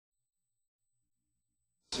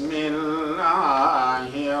بسم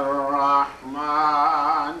الله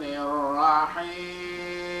الرحمن الرحيم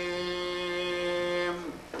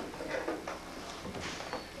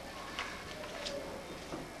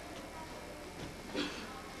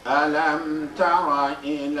ألم تر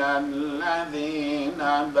إلى الذين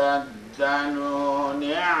بدلوا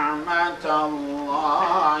نعمة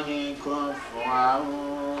الله كفرا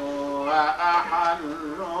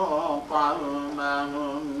وأحلوا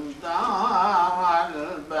قومهم دار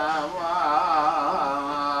البوار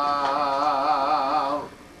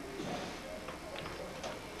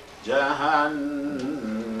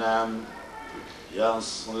جهنم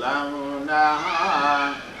يصلونها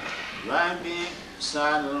وبئس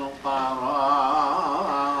القرار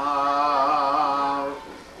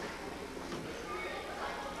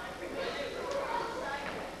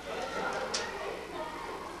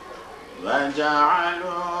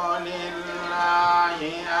وجعلوا لله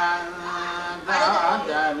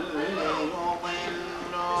أندادا ليضلوا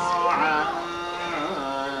عن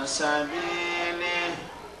سبيله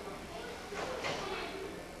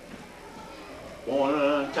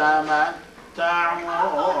قل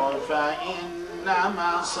تمتعوا فإن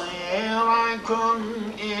مصيركم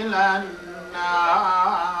إلى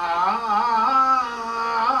النار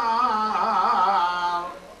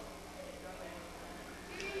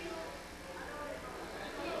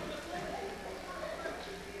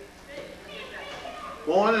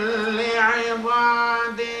قل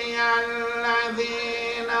لعبادي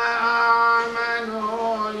الذين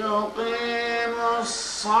آمنوا يقيموا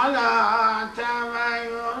الصلاة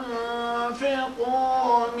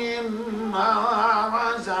وينفقوا مما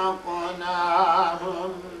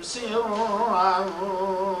رزقناهم سرا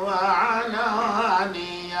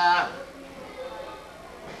وعلانية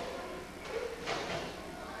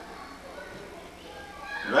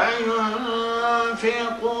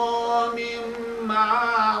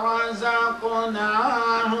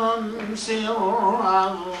رزقناهم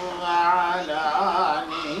سرا وعلانية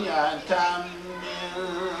من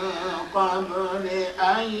قبل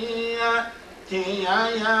أن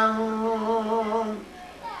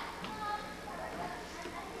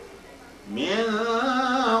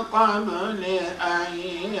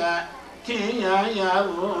يأتي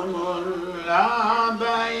يوم لا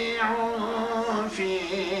بيع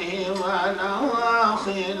فيه ولا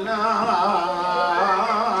خلال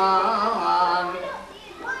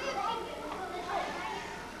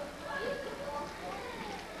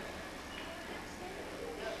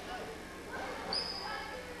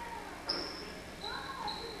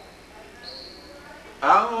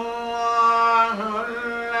الله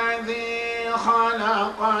الذي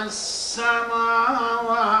خلق السماوات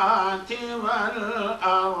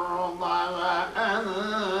والأرض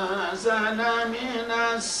وأنزل من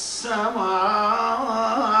السماء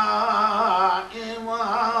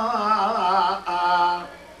ماء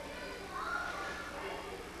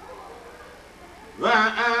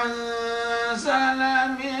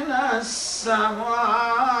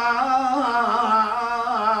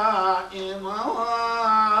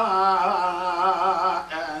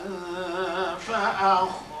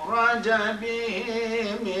فأخرج به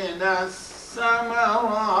من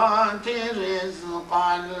الثمرات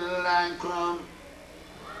رزقا لكم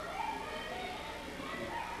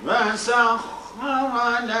وسخر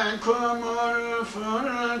لكم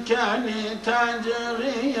الفلك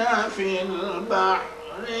لتجري في البحر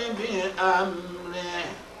بأمره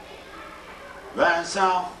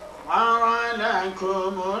وسخر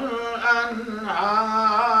لكم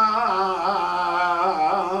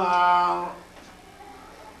الأنهار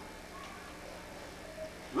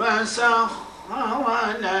وسخر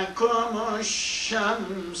لكم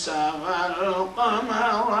الشمس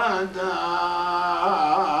والقمر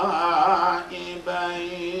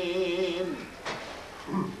دائبين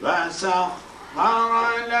وسخر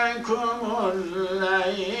لكم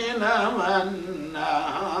الليل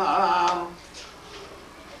والنهار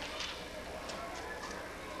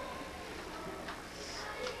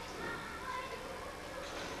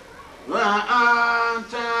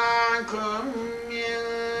وآتاكم من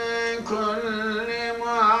كل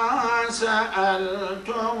ما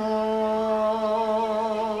سألتموه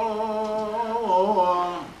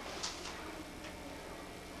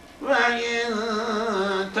وإن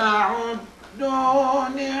تعدوا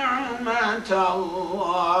نعمة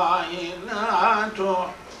الله لا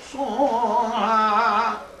تحصوها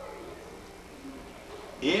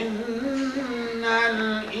إن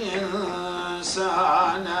الإنسان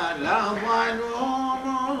لظلوم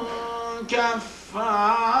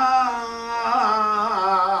كفار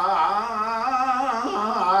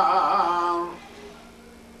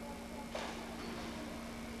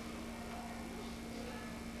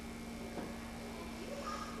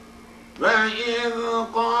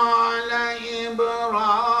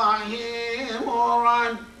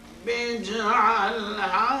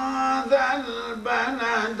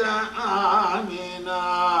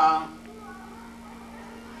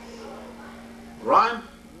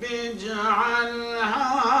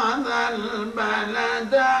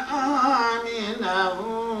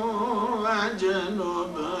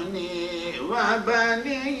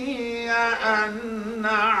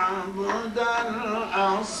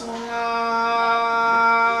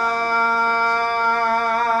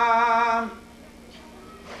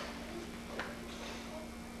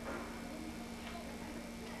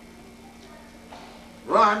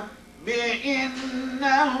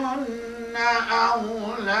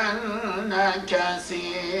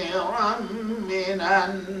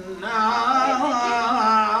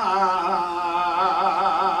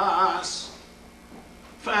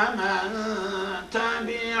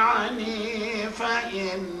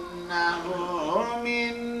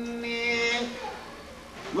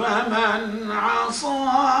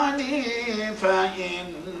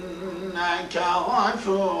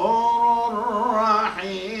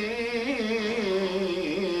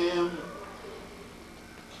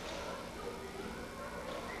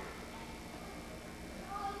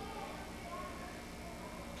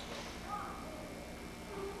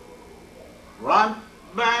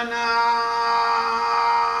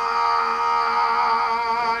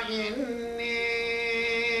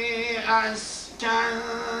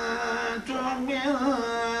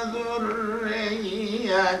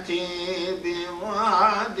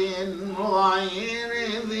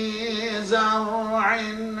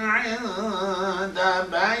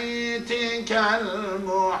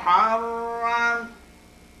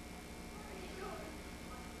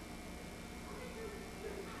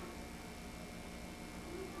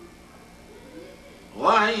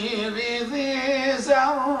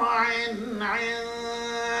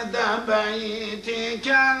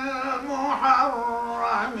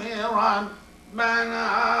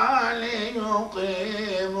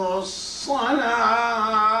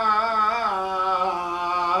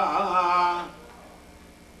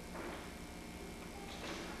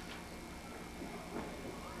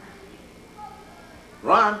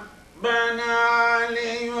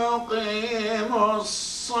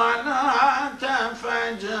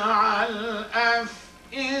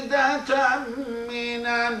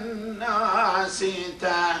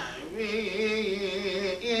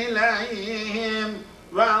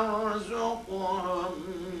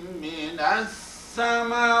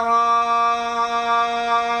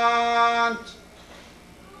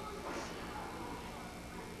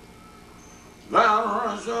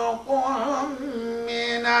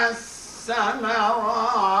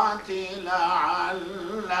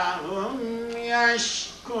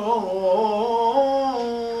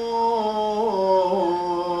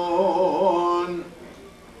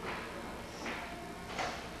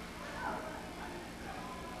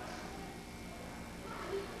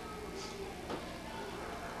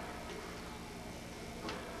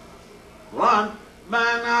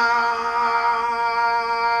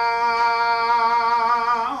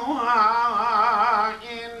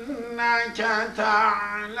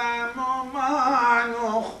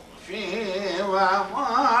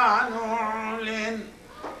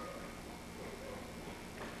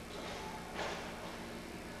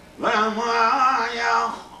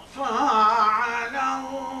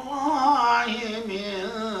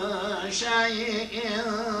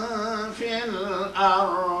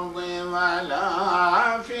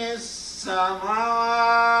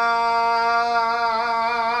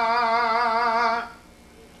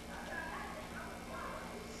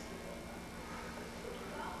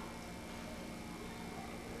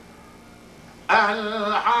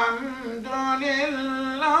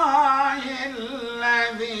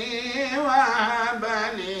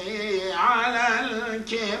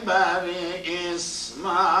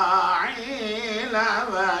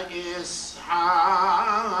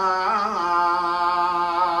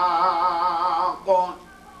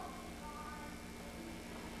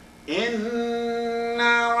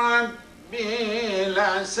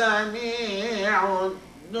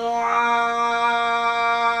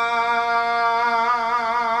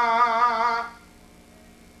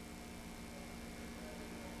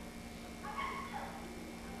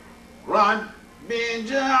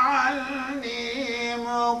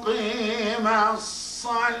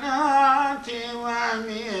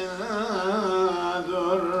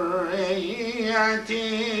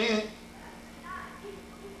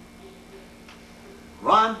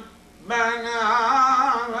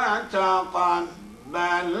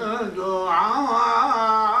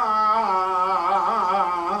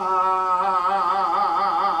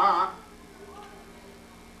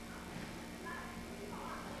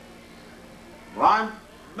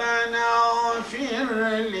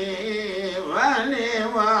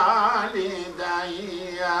ولوالدي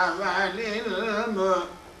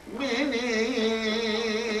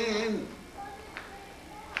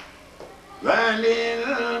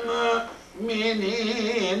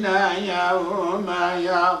وللمؤمنين يوم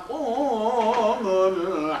يقوم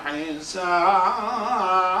الحساب.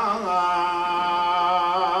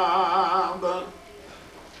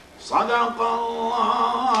 صدق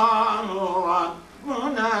الله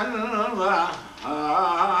ربنا الوهاب.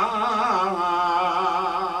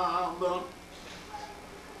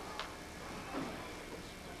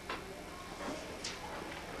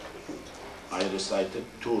 I recited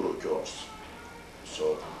 2 rukus.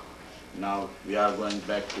 So now we are going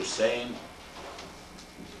back to same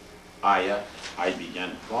ayah I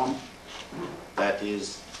began from, that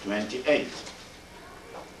is 28.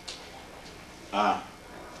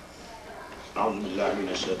 أعوذ بالله من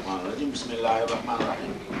الشيطان الرجيم. بسم الله الرحمن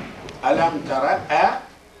الرحيم. ألم ترى,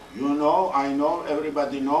 you know, I know,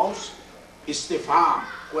 everybody knows, istifham,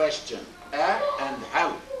 question, and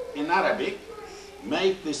hal. In Arabic,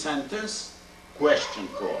 make the sentence question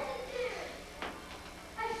form.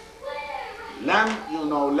 Lam, you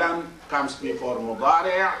know, lam comes before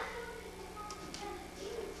mudari'.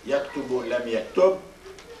 Yaktubu lam yaktub.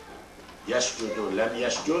 Yasjudu lam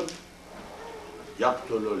yasjud.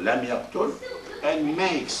 Yaqtulu lam yaqtul. And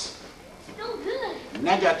makes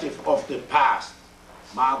negative of the past,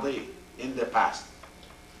 madi, in the past.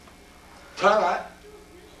 Tara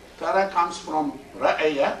comes from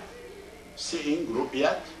ra'aya, seeing,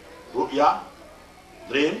 ru'yat, ru'ya,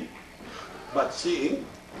 dream, but seeing,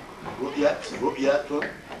 ru'yat, ru'yatun,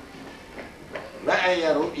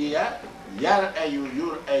 ra'aya, ru'ya, yar'ayu,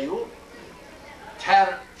 yur'ayu,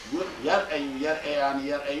 yar'ayu, yar'ayan,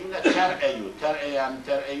 yar'ayuna, tar'ayu, tar'ayan,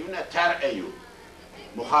 tar'ayuna, tar'ayu.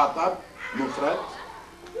 Mukhatab, mufrad,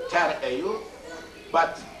 tar'ayu,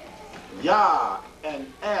 but ya and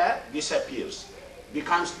a disappears,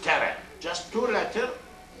 becomes tara, just 2 letters,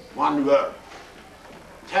 1 word.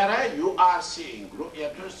 Tara, you are seeing,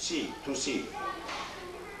 ru'yatu, see, to see.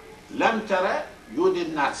 Lam tara, you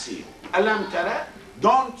did not see. Alam tara,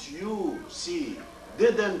 don't you see,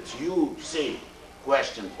 didn't you see?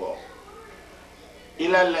 Question 4.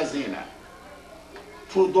 Ila allazina,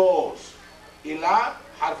 to those. Ila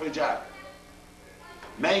harf jar,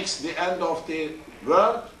 makes the end of the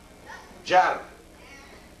word jar.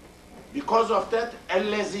 Because of that,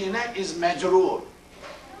 allazina is majroor.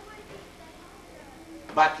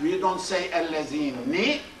 But we don't say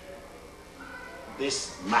allazini.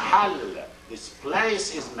 This mahal, this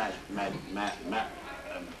place is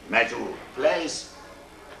majroor. Place,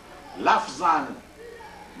 lafzan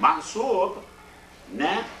mansoob,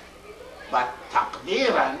 ne, but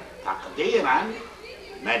taqdiran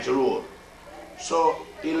majroor. So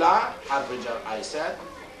ila harf jar, I said.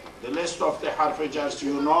 The list of the harf jars,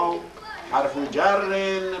 you know, harf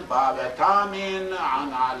jarrin, bab tamin,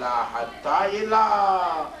 an ala hatta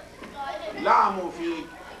ila, lamu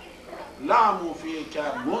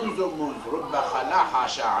fika munzu munz, rubba khalaha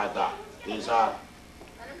sha'ada. These are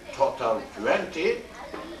total 20.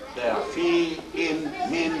 They are fi, in,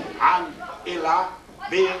 min, an, ila,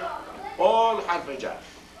 bi, all harf jar.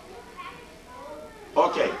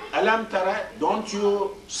 Okay, alam tara, don't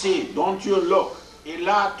you see, don't you look,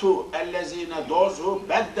 ila to allazina, those who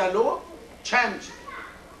baddalu, change,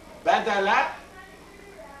 badala,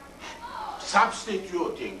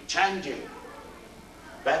 substituting, changing,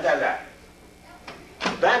 badala,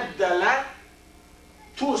 baddala,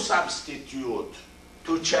 to substitute,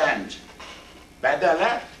 to change,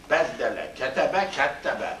 badala, baddala, kataba,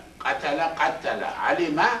 kattaba, qatala, qattala,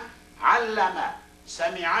 alima, allama,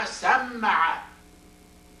 sami'a, samma'a.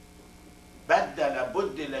 بدل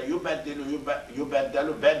بدل يبدل يبدل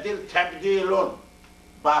بدل تبديل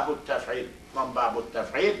باب التفعيل from باب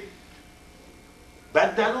التفعيل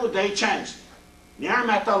بدلوا, they changed.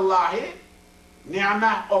 نعمة الله,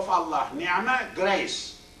 نعمة of Allah, نعمة,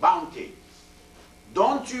 grace, bounty.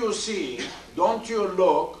 Don't you see, don't you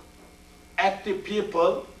look at the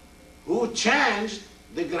people who changed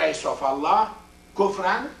the grace of Allah,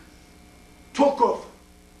 kufran, to kufr.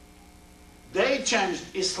 They changed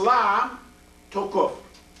Islam to kufr.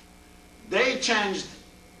 They changed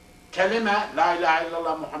kalima, la ilaha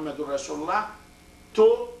illallah Muhammadur Rasulullah,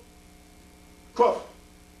 to kufr.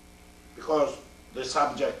 Because the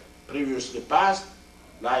subject previously passed,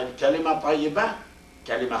 la kalima tayyibah,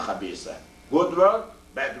 kalima khabisa. Good word,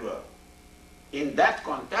 bad word. In that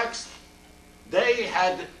context, they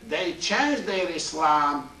changed their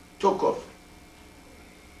Islam to kufr.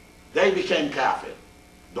 They became kafir.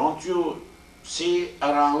 Don't you see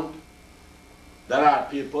around, there are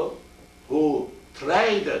people who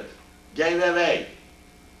traded gave away.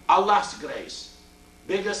 Allah's grace,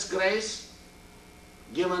 biggest grace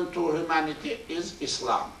given to humanity is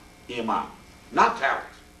Islam, Iman, not health,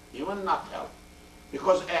 even not health.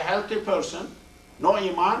 Because a healthy person, no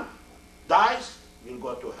Iman, dies, will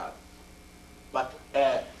go to hell. But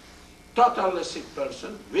a totally sick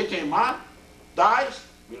person with Iman, dies,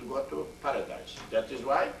 will go to paradise. That is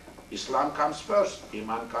why Islam comes first,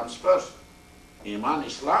 Iman comes first. Iman,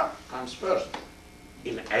 Islam comes first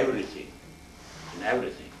in everything, in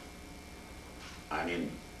everything. I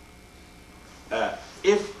mean,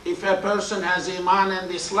 if a person has Iman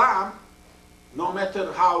and Islam, no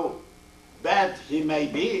matter how bad he may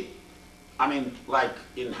be, I mean, like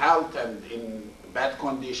in health and in bad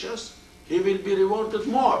conditions, he will be rewarded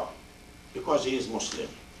more because he is Muslim,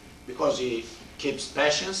 because he keeps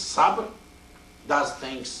patience, sabr, does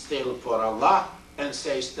things still for Allah, and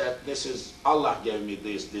says that this is, Allah gave me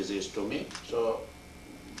this disease to me, so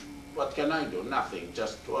what can I do? Nothing,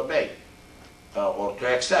 just to obey or to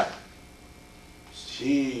accept.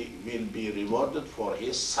 He will be rewarded for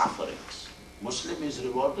his sufferings. Muslim is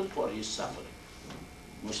rewarded for his suffering.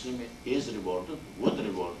 Muslim is rewarded, would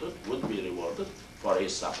be rewarded for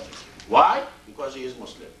his suffering. Why? Because he is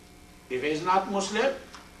Muslim. If he is not Muslim,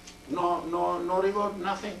 no reward,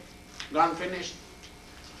 nothing. Gone finished.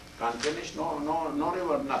 Gone finished, no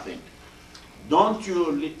reward, nothing. Don't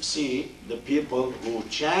you see the people who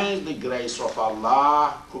change the grace of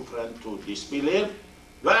Allah, kufran, to disbelief?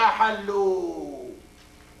 وَأَحَلُّوا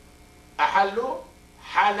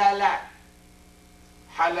halala.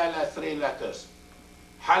 Halala, 3 letters.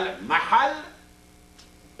 Mahal,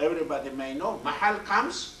 everybody may know, mahal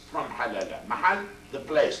comes from halala. Mahal, the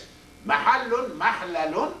place. Mahallun,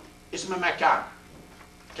 mahlalun, ism makan.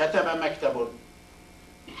 Kataba maktabun.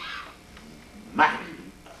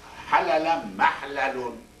 Halala,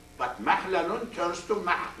 mahlalun. But mahlalun turns to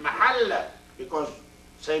mahalla, because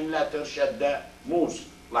same letter, shadda, moves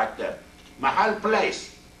like that. Mahal,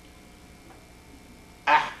 place.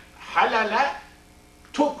 Halala,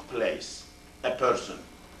 took place, a person,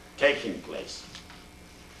 taking place.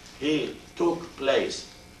 He took place.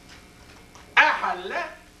 Ahalla,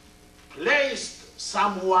 placed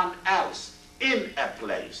someone else in a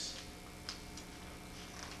place.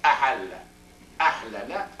 Ahalla,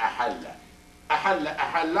 ahlala, ahalla. Ahalla,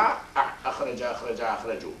 ahalla, akhraja, akhraja,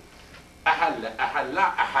 akhraju. Ahalla,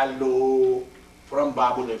 ahalla, ahallu. From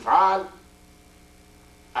Babul If'al.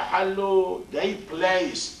 Ahallu, they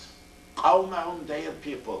placed. Qawmahum, their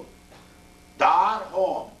people. Dar,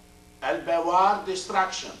 home. Al-Bawar,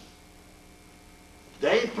 destruction.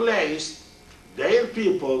 They placed their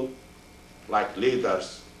people, like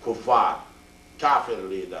leaders, kuffar, kafir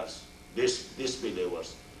leaders,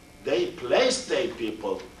 disbelievers. They placed their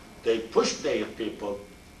people, they pushed their people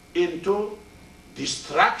into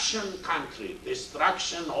destruction country,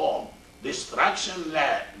 destruction home, destruction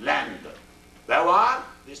land. Bawar,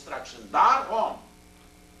 destruction. Dar, home.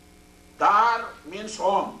 Dar means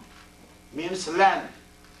home, means land.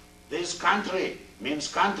 This country means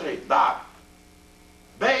country, Dar.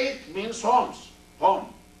 Bayt means homes,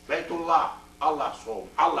 home. Baytullah, Allah's home,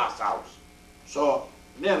 Allah's house. So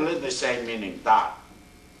nearly the same meaning, Dar.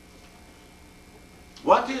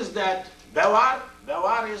 What is that? Bawar?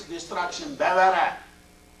 Bawar is destruction. Bawara.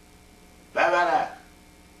 Bawara.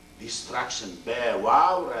 Destruction.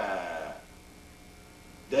 Bawara.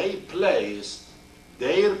 They placed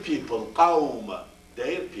their people, qawm,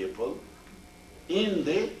 their people, in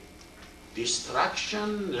the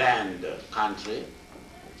destruction land, country.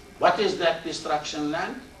 What is that destruction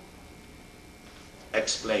land?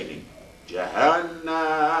 Explaining. Jahannam.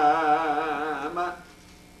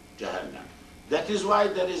 Jahannam. That is why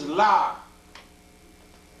there is la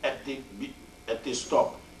at the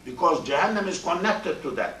stop, because Jahannam is connected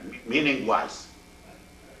to that, meaning-wise.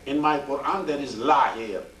 In my Quran there is la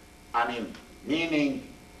here. I mean, meaning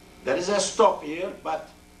there is a stop here, but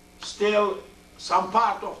still some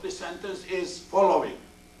part of the sentence is following.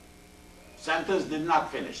 Sentence did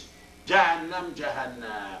not finish. Jahannam,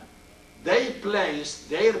 Jahannam. They placed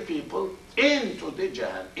their people into the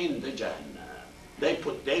Jahannam. They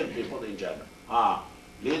put their people in Jahannam.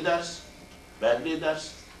 Leaders, bad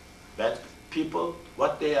people,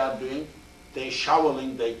 what they are doing, they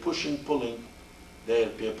shoveling, they pushing, pulling their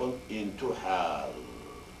people into hell.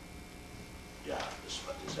 Yeah, this is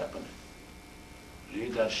what is happening.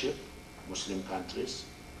 Leadership, Muslim countries,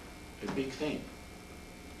 a big thing.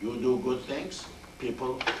 You do good things,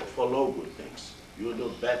 people follow good things. You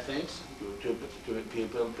do bad things,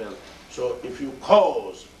 people will. So if you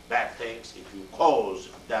cause bad things, if you cause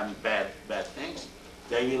them bad things,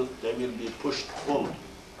 they will be pushed,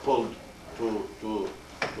 pulled to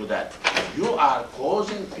to that. You are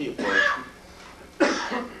causing people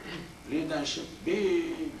leadership,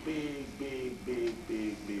 big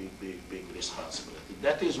responsibility.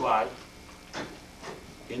 That is why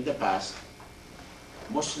in the past,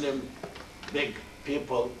 Muslim big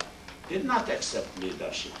people did not accept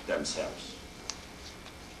leadership themselves.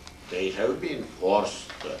 They have been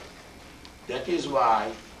forced. That is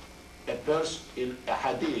why a person in a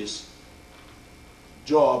hadith,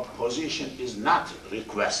 job, position is not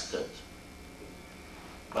requested,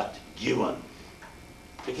 but given.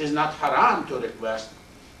 It is not haram to request,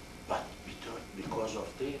 but because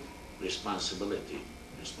of the responsibility.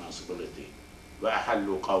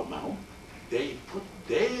 وَأَحَلُّوا قَوْمَهُمْ. They put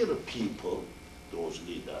their people, those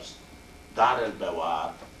leaders, Dar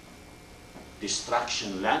al-Bawar,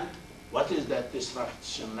 destruction land. What is that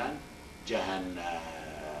destruction land? Jahannam.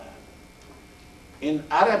 In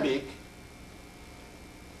Arabic,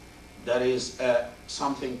 there is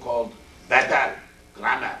something called badal,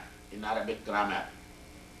 grammar, in Arabic grammar.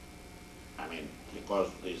 I mean, because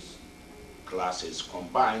these classes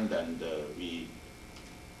combined and we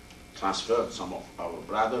transferred some of our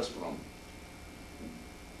brothers from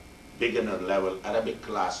beginner level Arabic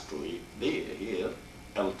class to here,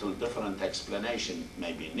 a little different explanation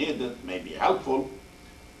may be needed, may be helpful.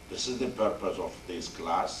 This is the purpose of this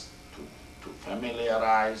class, to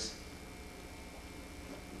familiarize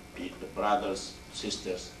the brothers,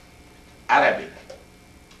 sisters, Arabic,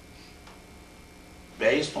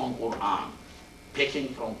 based on Quran, picking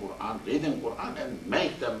from Quran, reading Quran, and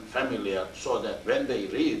make them familiar so that when they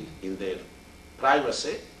read in their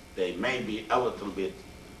privacy, they may be a little bit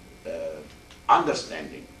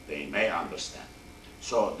understanding. They may understand.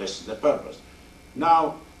 So this is the purpose.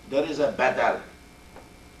 Now, there is a badal.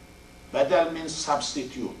 Badal means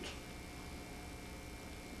substitute.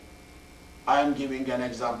 I am giving an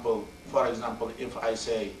example. For example, if I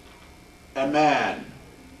say, a man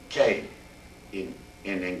came in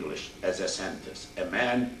English as a sentence. A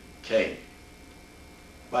man came.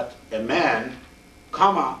 But a man,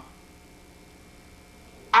 comma,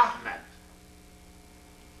 Ahmed,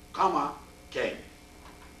 comma, came.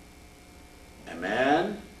 A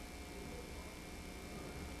man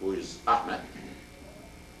who is Ahmed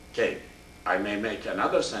came. I may make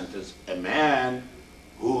another sentence. A man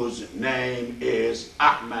whose name is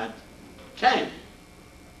Ahmed came.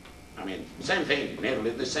 I mean, same thing,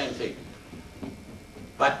 nearly the same thing.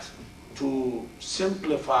 But to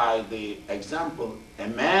simplify the example, a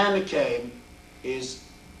man came is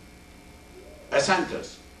a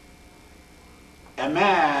sentence. A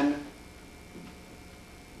man,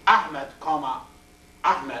 Ahmed, comma,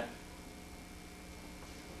 Ahmed,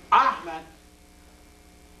 Ahmed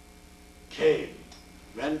came.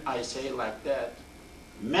 When I say like that,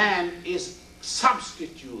 man is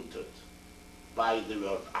substituted by the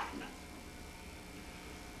word Ahmed.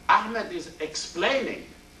 Ahmed is explaining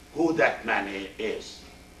who that man is.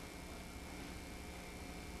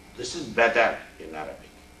 This is better in Arabic.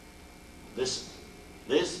 This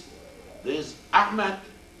Ahmed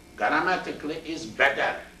grammatically is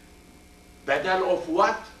better. Better of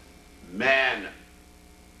what? Man.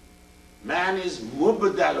 Man is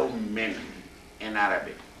mubdalum min in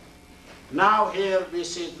Arabic. Now here we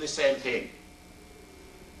see the same thing.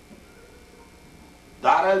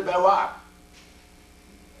 Dar al-Bawar.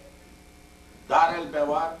 Dar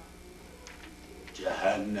al-Bawar,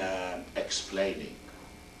 Jahannam, explaining.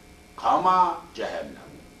 Comma, Jahannam.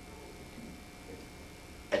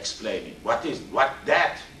 Explaining. What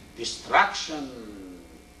that destruction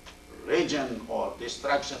region or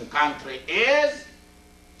destruction country is?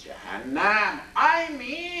 Jahannam. I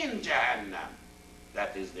mean Jahannam.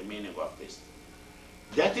 That is the meaning of this.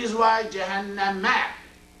 That is why Jahannam ma.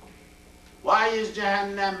 Why is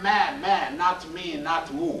Jahannam ma, not me,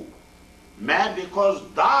 not mu? Ma, because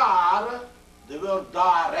dar, the word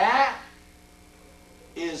dara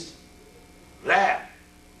is ra.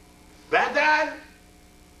 Badal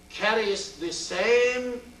carries the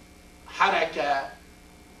same haraka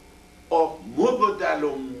of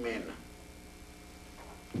mubdalum min.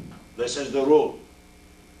 This is the rule.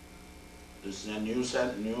 This is a new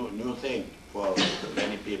thing for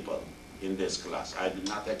many people in this class. I did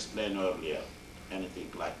not explain earlier anything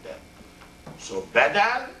like that. So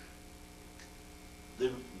badal,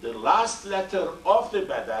 the last letter of the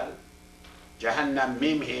badal, Jahannam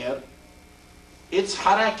mim here, its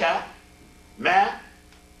haraka, ma,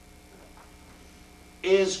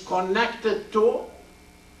 is connected to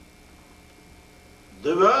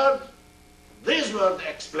the word, this word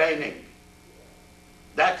explaining.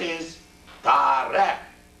 That is dara.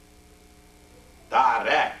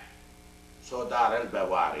 Dara. So dar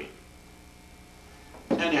al-Bawari.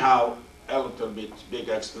 Anyhow, a little bit big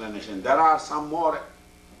explanation. There are some more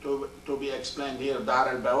to be explained here, Dar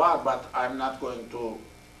al-Bawar, but I'm not going to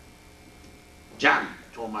jam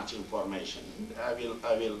too much information. I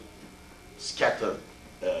will scatter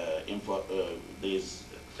these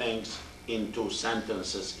things into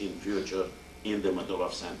sentences in future, in the middle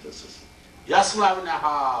of sentences.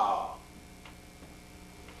 Yaslawnaha.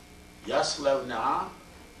 Yaslawnaha.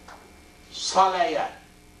 Salaya.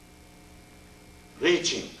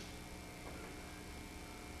 Reaching.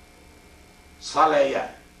 Salaya.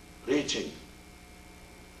 Reaching.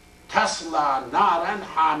 Tasla naran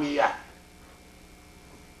hamiyah.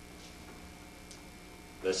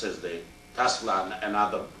 This is the Tasla,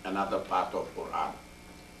 another part of Quran.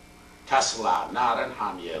 Tasla naran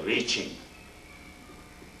hamiyah, reaching.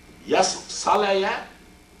 Yas salaya,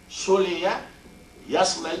 suliya,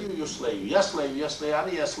 yaslayu, yuslayu, yaslayu,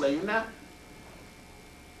 yaslayani, yaslayuna,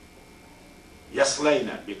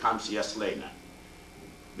 yaslayna becomes yaslayna.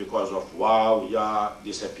 Because of wow, ya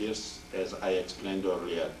disappears, as I explained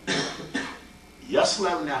earlier.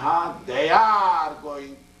 Yaslavnaha, they are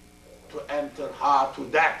going to enter her to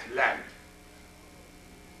that land.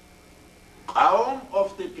 Qawm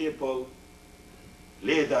of the people,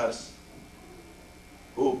 leaders,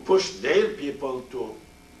 who push their people to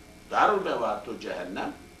Darul Bawar, to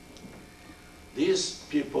Jahannam, these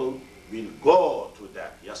people will go to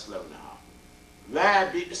that, Yaslavnaha. Wa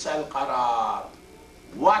bi'sal qarar.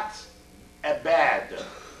 What a bad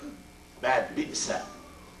bi'sa.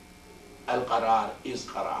 Al-qarar is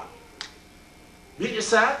qarar.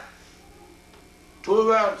 Bi'sa, two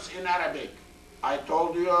words in Arabic. I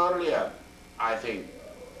told you earlier, I think.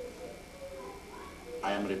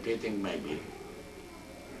 I am repeating maybe.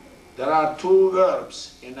 There are two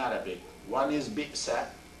verbs in Arabic. One is bi'sa,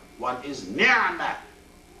 one is ni'ma.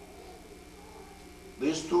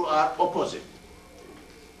 These two are opposite.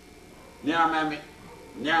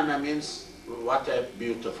 Ni'ma means what a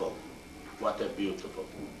beautiful, what a beautiful,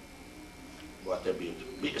 what a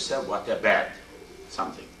beautiful. Bi'sa, what a bad,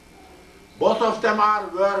 something. Both of them are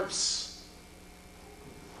verbs.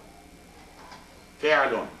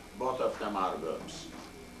 Fi'lun, both of them are verbs.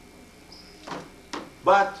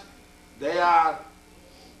 But they are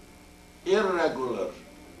irregular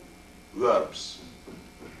verbs.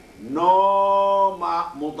 No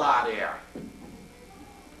mudari'.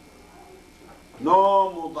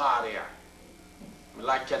 No mudari'.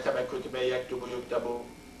 Like kataba, kutiba, yaktubu, yuktabu.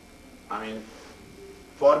 I mean,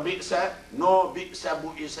 for bi'sa, no bi'sa,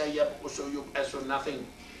 bu'isa, yab'usu, yub'asu, nothing,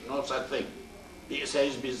 no such thing. Bi'sa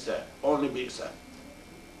is bi'sa, only bi'sa.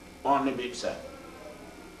 Only bi'sa.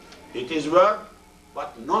 It is verb,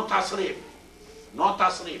 but no tasrif. No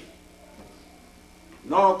tasrif.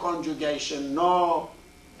 No conjugation, no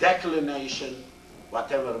declination,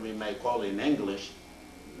 whatever we may call in English,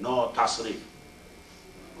 no tasrif.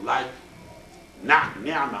 Like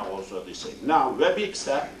ni'ma also the same. Now,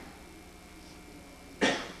 wabiksa,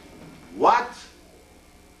 what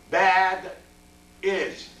bad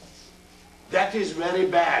is? That is very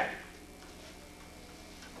bad.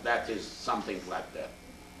 That is something like that.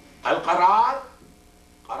 Al-qarar,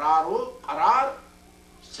 qarar,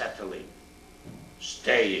 settling,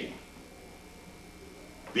 staying,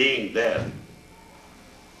 being there.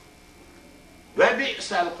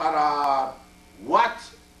 Wabi'sa al-qarar, what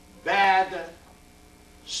bad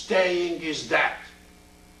staying is that?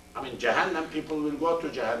 I mean, Jahannam, people will go to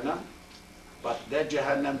Jahannam, but that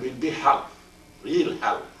Jahannam will be hell, real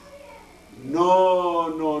hell.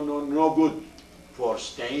 No good for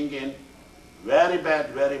staying in. Very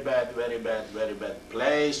bad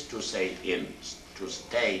place to stay in, to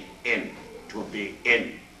stay in, to be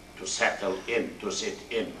in, to settle in, to sit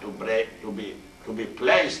in, to be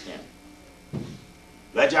placed in.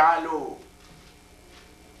 وَجَعَلُوا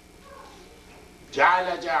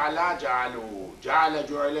جَعَلَ جَعَلَ جَعَلُوا جَعَلَ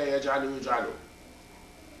جُعِلَ يَجْعَلُ يُجْعَلُ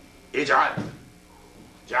اجعل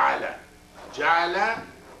جَعَلَ جَعَلَ,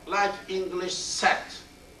 like English set.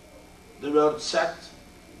 The word set,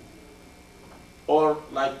 or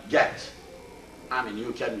like get. I mean,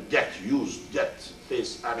 you can use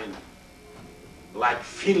this, I mean, like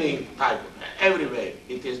filling type, everywhere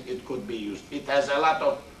it could be used. It has a lot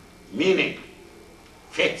of meaning,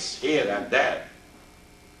 fits here and there.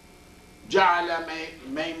 Ja'ala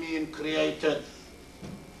may mean created,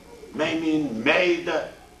 may mean made,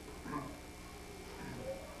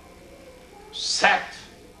 set,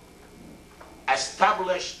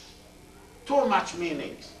 established. Too much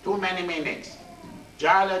meanings, too many meanings.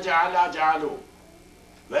 Ja'ala, ja'ala, ja'alu.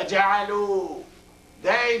 Waja'alu.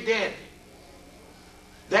 They did.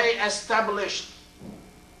 They established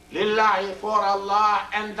lillahi, for Allah,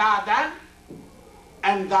 andadan,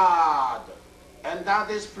 andad. Andad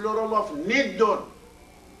is plural of niddun.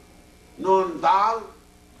 Nun dal,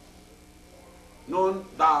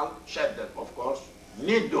 shaddad, of course.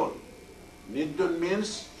 Niddun. Niddun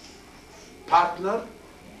means partner,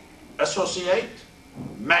 associate,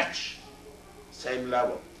 match, same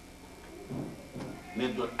level.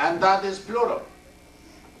 Niddun. Andad is plural.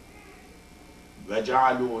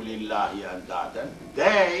 وَجَعَلُوا لِلَّهِ أَنْدَادًا.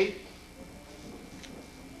 They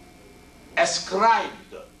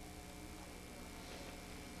ascribed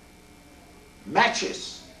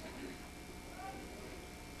matches,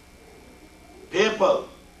 people,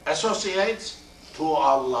 associates to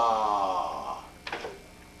Allah.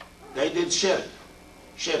 They did shirk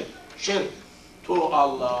to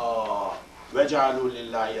Allah. وَجَعَلُوا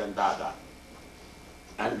لِلَّهِ أَنْدَادًا.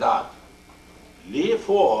 Andad.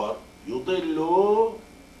 For يضلوا,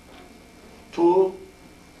 to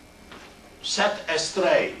set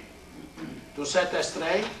astray,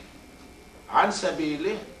 عن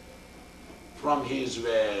سبيله, from his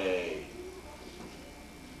way.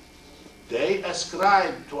 They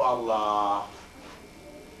ascribe to Allah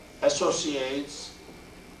associates,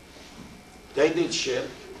 they did shirk,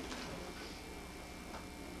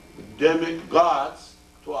 demigods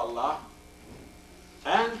to Allah,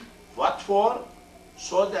 and what for?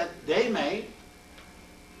 So that they may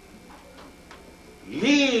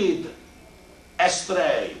lead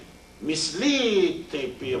astray, mislead the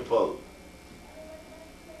people.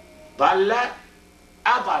 ضل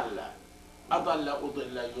أضل أضل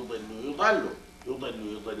يضل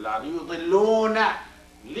يضلان يضلون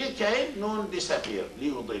لكي nun disappear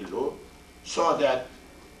ليضلوا, so that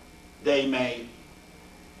they may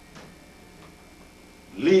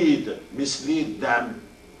mislead them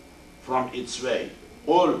from its way.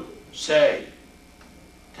 All say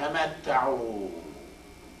تمتعوا.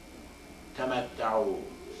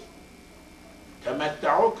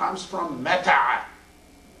 تمتعوا comes from متع.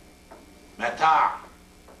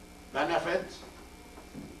 Benefit,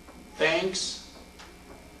 things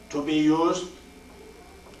to be used.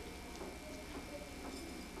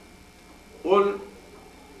 All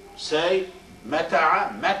say متع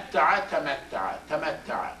تمتع.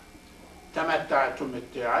 تمتع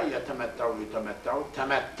تمتع يتمتع.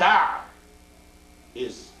 تمتع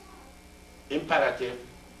is imperative.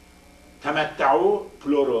 تمتعوا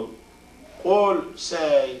plural. All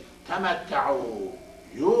say تمتعوا,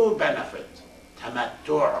 you benefit.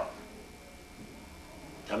 تمتع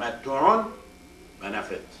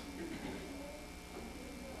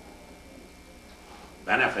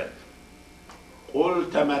benefit.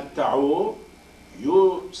 قل تمتعوا,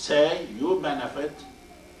 you say, you benefit.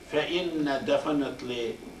 فإن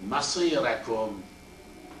definitely مصيركم,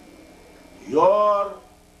 your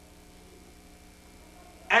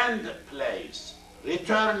end place,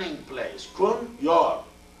 returning place. Kum, your.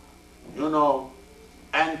 You know,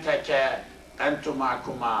 أنتك, أنتما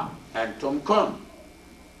كما, أنتم كم.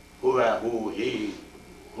 هو he,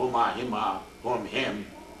 هما هما, هم him,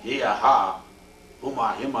 هي ها,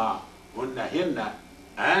 هما هما, هن هن.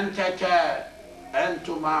 أنتك,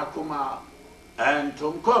 أنتما كما,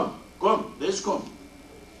 أنتم كم, this كم.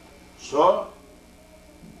 So,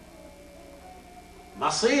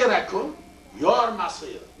 مصيركم, your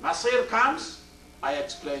masir. Masir comes, I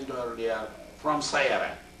explained earlier, from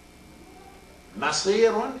sayara.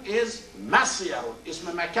 Masirun is masyarun,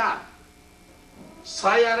 ism makan.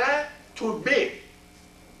 Sayara, to be,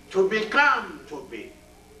 to become, to be.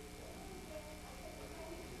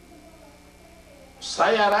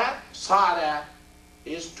 Sayara, sara,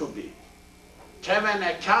 is to be.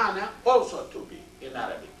 Kevene kana, also to be in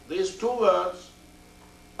Arabic. These two words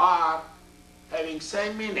are having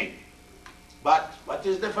same meaning. But what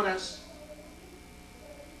is the difference?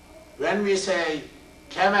 When we say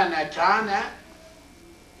kevene kana,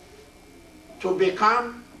 to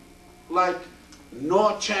become, like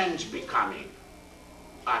no change becoming.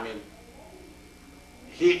 I mean,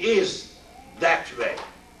 he is that way.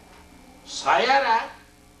 Sayara,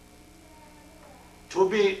 to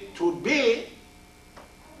be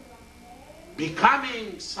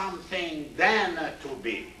becoming something then to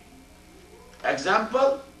be.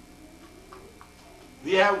 Example,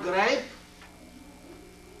 we have grape.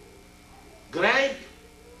 Grape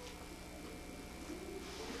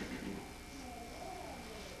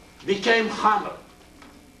became khamr.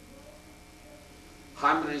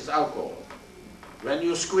 Khamr is alcohol. When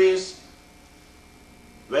you squeeze,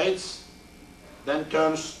 waits, then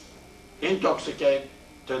turns intoxicated,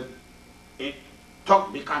 it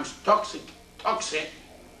becomes toxic,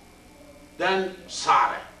 then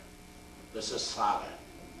sara. This is sara.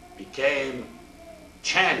 Became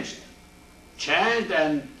changed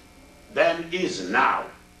and than is now.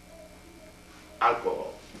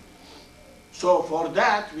 Alcohol. So for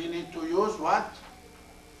that we need to use what?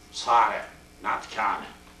 صار, not كان.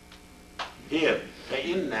 Here,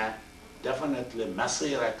 فإن, definitely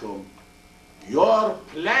مصيركم, your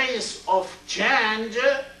place of change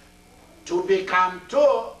to become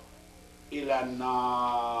to إلى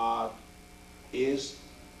النار is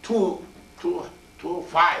to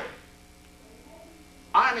fire.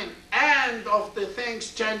 I mean, end of the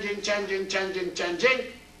things changing,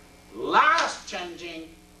 last changing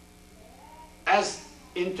as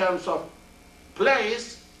in terms of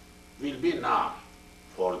place will be nar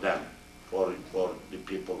for them, for the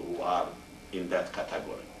people who are in that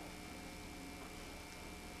category.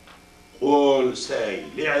 Qul, say,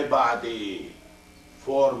 li'ibadi,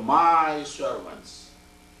 for my servants.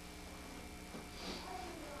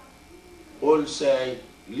 Qul, say,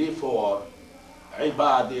 li, for,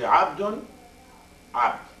 ibadi, abdun,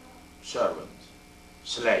 abd, servant,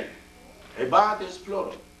 slave. Ibad is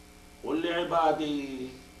plural. Qul li'ibadi,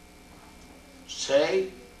 say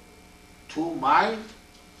to my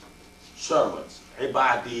servants.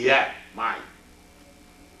 Ibadiyya, mine.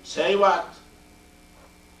 Say what?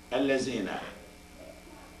 Allazina.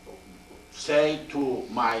 Say to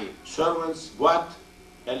my servants what?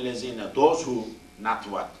 Allazina, those who, not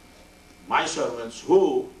what? My servants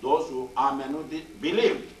who, those who amanu,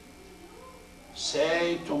 believed.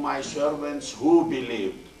 Say to my servants who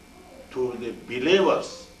believed, to the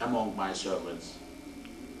believers among my servants.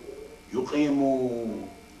 Yuqimu,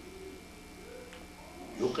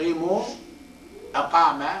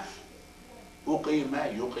 aqama,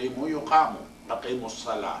 uqima, yuqimu, yuqamu, aqimu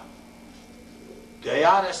salah. They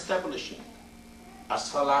are establishing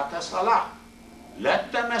as-salata salah.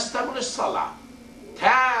 Let them establish salah.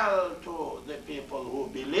 Tell to the people who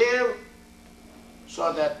believe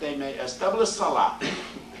so that they may establish salah.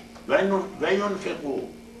 وَيُنْفِقُوا,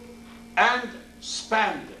 and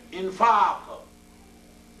spend, infaq,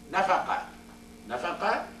 nafaqa,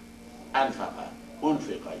 anfaqa,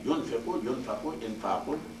 unfiqa, yunfiqu, yunfaqu,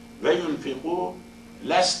 infaqun, وَيُنْفِقُوا,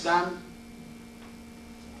 less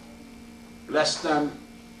than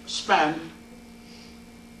spend,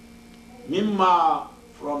 mimma,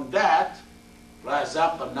 from that,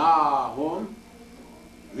 razaqnahum,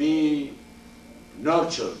 we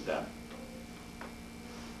nurtured them.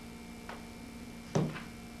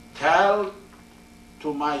 Tell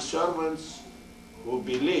to my servants who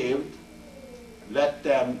believed, let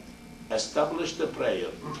them establish the prayer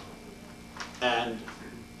and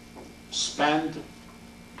spend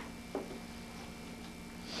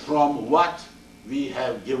from what we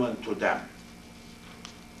have given to them.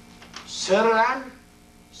 Sirran,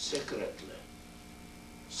 secretly.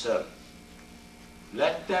 Sir,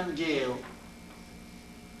 let them give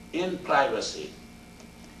in privacy,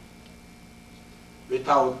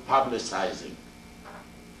 without publicizing.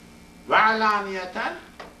 Wa'alaniyatan,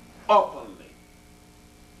 openly.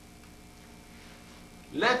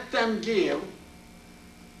 Let them give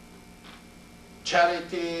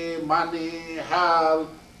charity, money, help,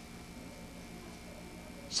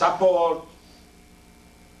 support,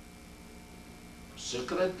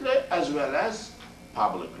 secretly as well as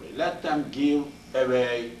publicly. Let them give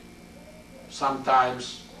away,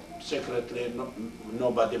 sometimes secretly,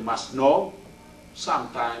 nobody must know,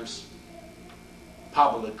 sometimes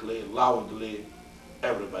publicly, loudly,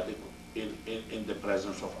 everybody in the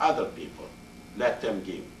presence of other people. Let them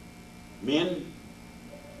give. Min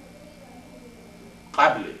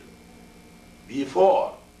qabli,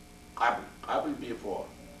 before, qabl before,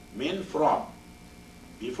 min from,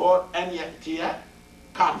 before an ya'tiya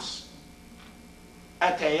comes.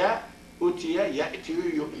 Ataya, utiya,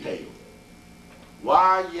 ya'tiyu, yu'tayu.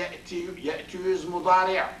 Why ya'tiyu? Ya'tiyu is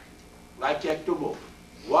mudari', like yaktubu.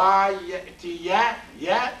 Why ya'tiya?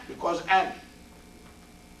 Ya, because an.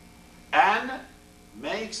 An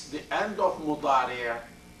makes the end of mudari'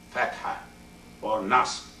 fatha or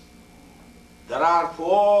nasb. There are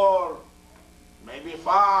 4, maybe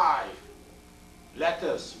 5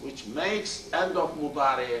 letters which makes end of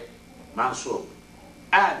mudari' mansub.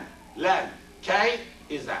 An, lan, kay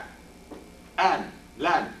is an. An,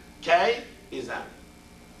 lan, kay is an.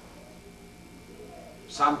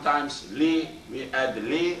 Sometimes li, we add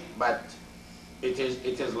li, but it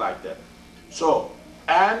is like that. So,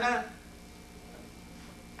 an,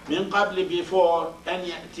 min qabli, before an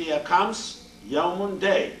ya'tiya comes, yawmun,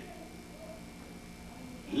 day.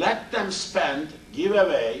 Let them spend, give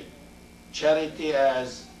away, charity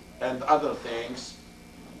as and other things,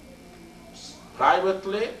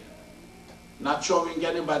 privately, not showing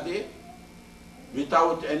anybody,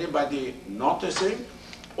 without anybody noticing,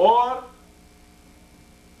 or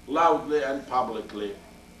loudly and publicly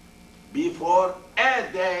before a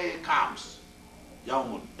day comes.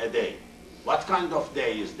 Yawmun, a day. What kind of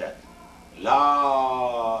day is that?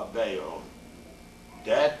 La bay'un.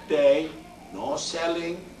 That day, no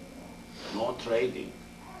selling, no trading.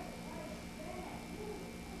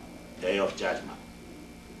 Day of judgment.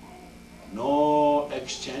 No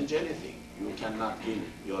exchange anything. You cannot give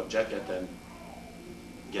your jacket and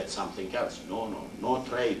get something else. No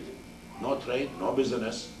trade. No trade, no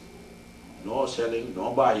business, no selling,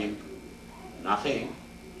 no buying, nothing.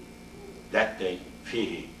 That day,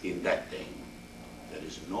 fihi, in that day. There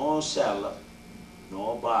is no sell,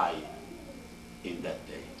 no buy in that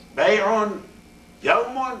day. Bay'un,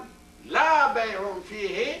 yawmun, la bay'un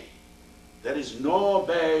fihi. There is no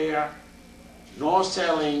bay', no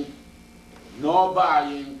selling, no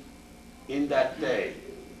buying in that day.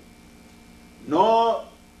 No,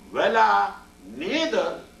 wala,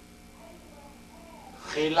 neither,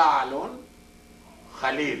 khilalun,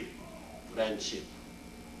 khalil, friendship.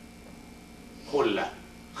 Khulla,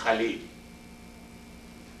 khalil.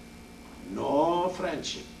 No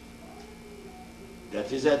friendship.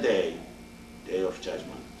 That is a day, day of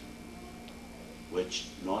judgment, which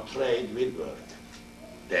no trade will work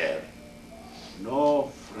there.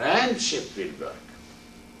 No friendship will work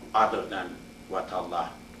other than what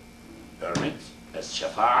Allah permits as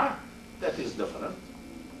shafa'ah. That is different.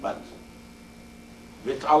 But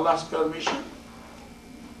with Allah's permission,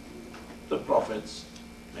 the prophets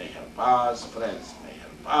may help us, friends may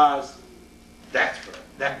help us, that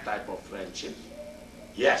type of friendship,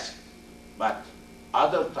 yes, but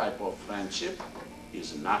other type of friendship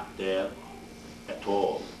is not there at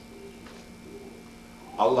all.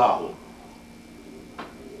 Allah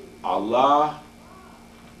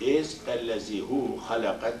is الذي who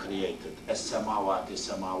خلق, created السماوات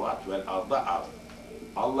السماوات والأرض أرض.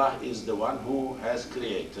 Allah is the one who has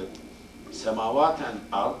created samawat and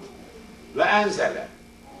ard, وأنزل,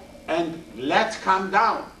 and let come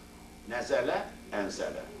down, نزل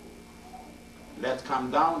أنزل, let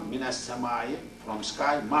come down من السماء, from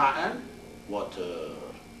sky, ماء, water.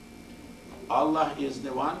 Allah is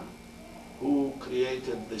the one who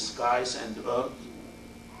created the skies and earth,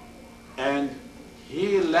 and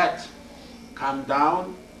He let come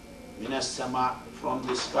down من السماء, from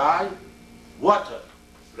the sky, water,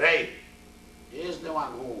 rain. He is the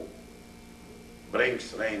one who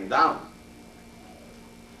brings rain down.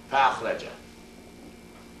 فأخرج,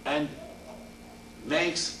 and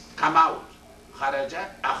makes come out. خرج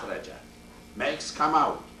أخرج, makes come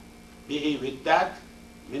out. به, with that,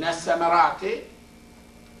 من الثمرات,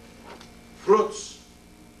 fruits.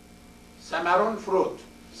 ثمر, fruit.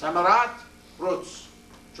 ثمرات, fruits.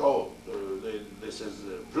 So this is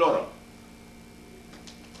plural.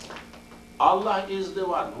 Allah is the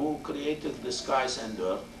one who created the skies and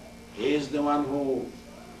earth. He is the one who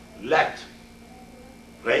let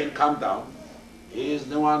rain come down. He is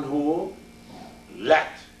the one who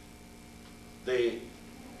let the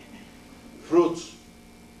fruits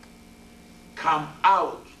come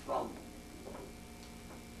out from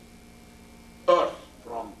earth,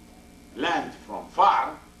 from land, from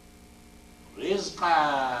far,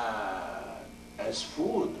 rizqan, as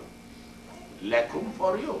food, lakum,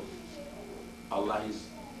 for you. Allah is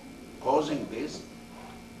causing this,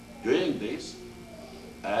 doing this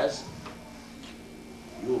as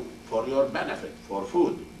you, for your benefit, for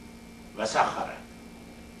food. وَسَخَّرَ,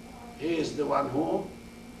 He is the one who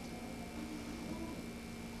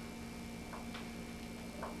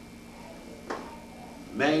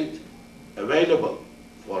made available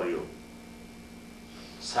for you.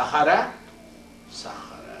 سخر,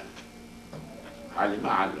 سخر, علم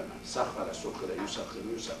علم, سخر سخر يسخر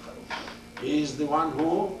يسخر. He is the one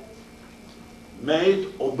who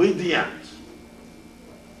made obedient,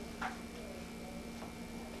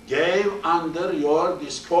 gave under your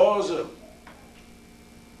disposal.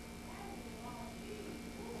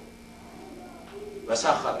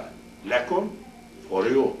 وَسَخَّرَ لَكُمْ, for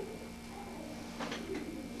you.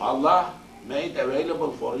 Allah made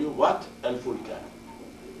available for you what? Al-Fulka,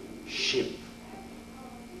 ship,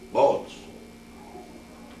 boats,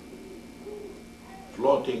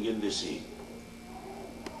 floating in the sea.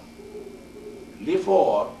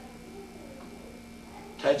 Before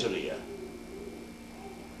tajriya.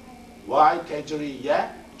 Why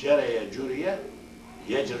tajriya? Jaraya, juriya,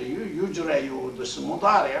 yajriyu, yujrayu, this is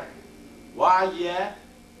mudari'. Why yeah?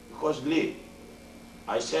 Because li.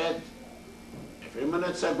 I said a few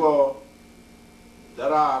minutes ago,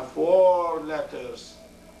 there are 4 letters,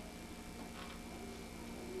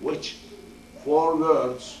 which 4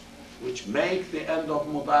 words which make the end of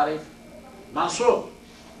mudari' mansub.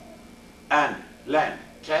 And, lan,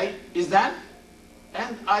 Okay, is that?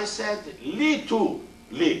 And I said li two,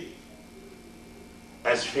 li,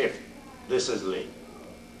 as fifth. This is li.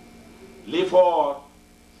 Li for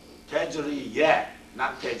tajriya,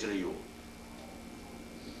 not tajriyu.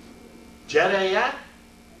 Jaraya,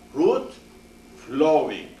 root,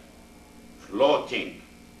 flowing, floating,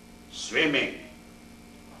 swimming.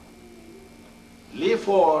 Li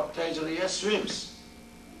for tajriya, swims.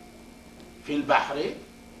 Fil bahri,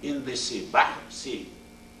 in the sea, bahr, sea.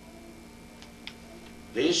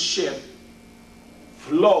 This ship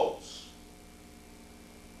flows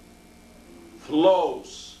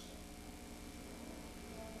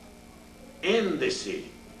in the sea,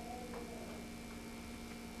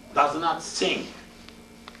 does not sink.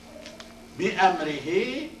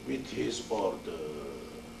 Bi-amrihi, with his order.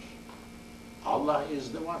 Allah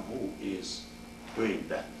is the one who is doing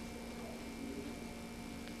that.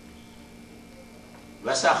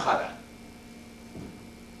 وَسَخَرَ,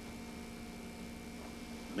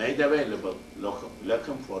 made available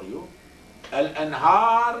لكم for you.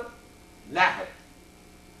 Al-anhar, nahr,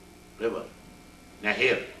 river.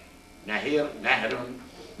 Nahir,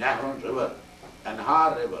 nahrun, river.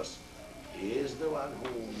 Anhar, rivers. He is the one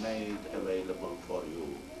who made available for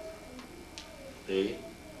you the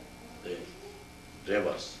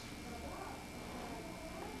rivers.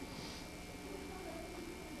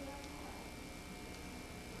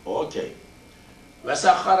 Okay.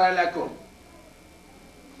 وَسَخَّرَ لَكُمْ,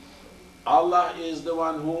 Allah is the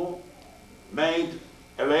one who made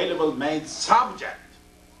available, made subject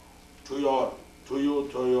to your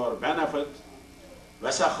benefit.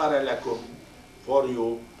 وَسَخَّرَ لَكُمْ, for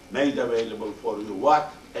you, made available for you.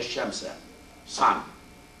 What? الشمس, sun.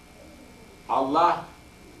 Allah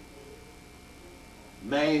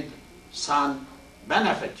made sun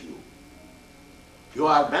benefit you. You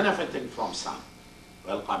are benefiting from sun.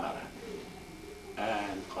 والقمر,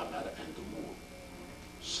 and qamar and the moon.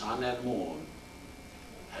 Sun and moon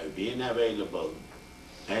have been available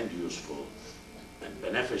and useful and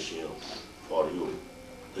beneficial for you.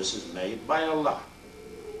 This is made by Allah.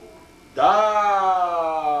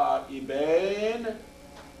 دائبين,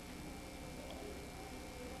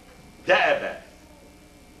 دائبة,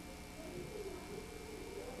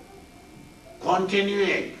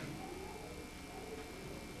 continuing.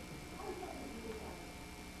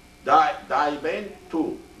 Daibain,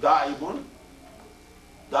 two. Daibun,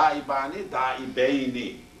 daibani,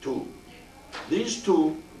 daibaini, two. These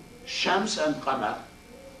two, Shams and Qamar,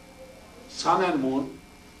 sun and moon,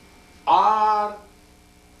 are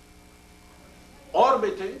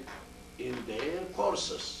orbiting in their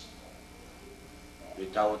courses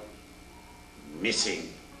without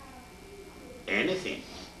missing anything.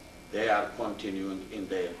 They are continuing in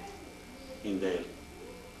their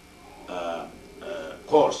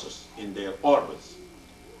courses, in their orbits.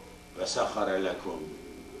 وَسَخَرَ لَكُمْ,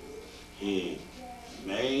 He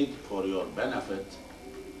made for your benefit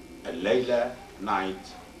الليلة,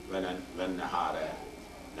 night, وَالنَّهَارَ,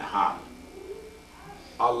 nahar.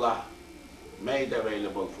 Allah made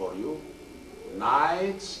available for you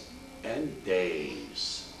nights and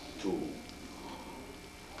days too.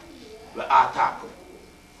 وَآتَاكُمْ,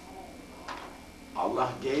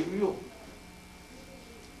 Allah gave you.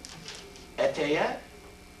 Eteye,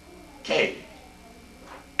 came.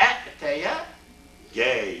 Eteye,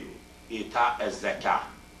 gave. İta ez-zeka.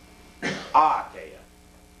 Ateye.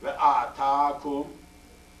 Ve atakum,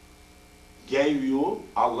 gave you,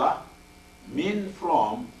 Allah, min,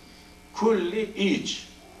 from, kulli, each.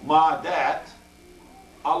 Ma, that,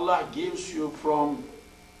 Allah gives you from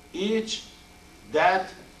each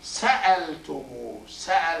that sa'altumu.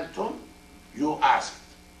 Sa'altum, you asked.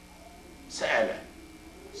 Sa'ala.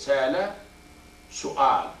 Sa'ala,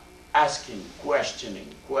 su'al, asking, questioning,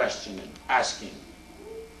 asking.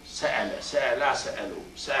 Sa'ala, sa'ala, sa'alu,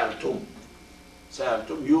 sa'altum.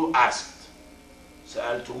 Sa'altum, you asked.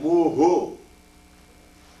 Sa'altumuhu.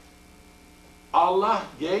 Allah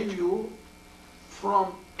gave you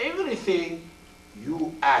from everything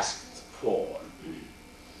you asked for.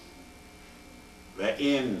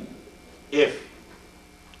 وَإِن, if,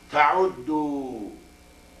 ta'uddu,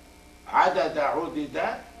 عدد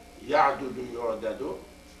عدد يعدد يعدد,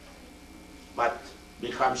 but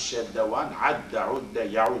becomes شدة one, عد عد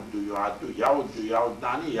يعد يعد يعد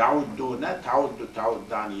يعدان يعدون تعد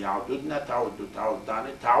تعدان يعددن تعد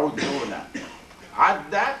تعدان تعدون.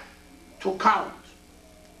 عد, to count.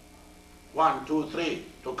 1, 2, 3,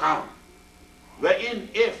 to count. وإن,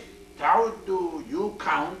 if, تعد, you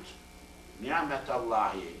count. نعمة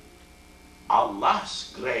الله,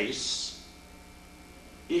 Allah's grace.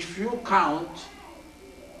 If you count,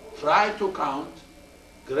 try to count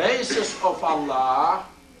graces of Allah,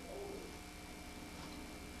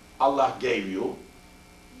 Allah gave you,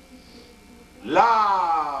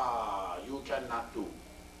 la, you cannot do.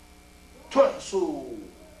 Tuhsu,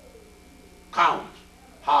 count.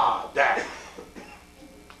 Ha, that.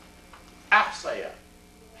 Ahsaya,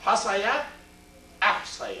 hasaya,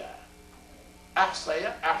 ahsaya.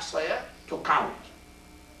 Ahsaya, ahsaya, to count.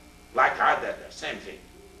 Like adada, same thing.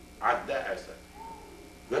 Adda, ahsaya.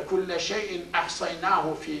 وَكُلَّ شَيْءٍ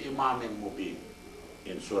أَحْصَيْنَاهُ فِي إِمَامٍ مُبِينٍ.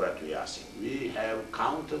 In Surah Yasin, we have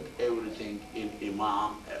counted everything in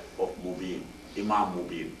Imam of Mubin, Imam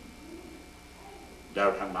Mubin.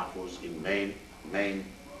 Darh al-Mahfuz in main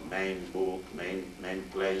book, main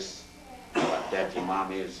place. What that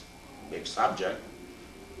Imam is, big subject.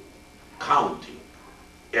 Counting,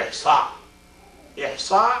 ihsa,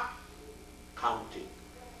 ihsa, counting.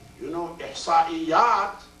 You know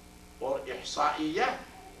ihsa'iyat or ihsa'iyah,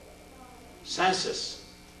 census.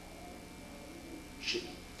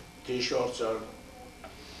 T-shirts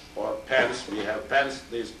or pens, we have pens,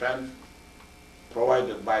 these pens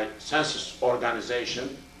provided by census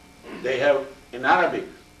organization. They have in Arabic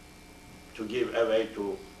to give away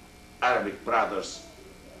to Arabic brothers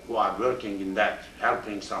who are working in that,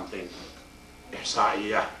 helping something.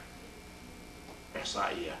 Ihsa'iyah,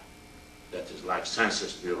 ihsa'iyah, that is like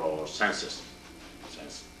census bureau or census.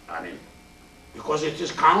 I mean, because it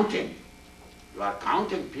is counting. You are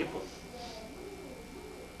counting people.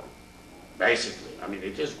 Basically, I mean,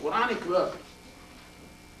 it is Quranic word.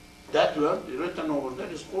 That word written over there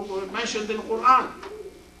is mentioned in Quran.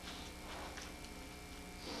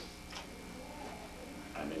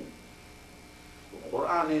 I mean,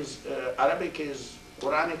 Quran is,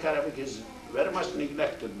 Quranic Arabic is very much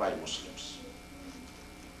neglected by Muslims.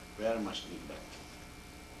 Very much neglected.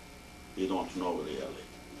 We don't know really.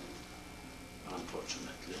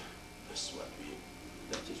 Unfortunately,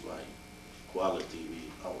 that is why our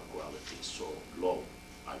quality is so low,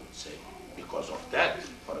 I would say, because of that,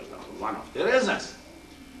 for example, one of the reasons.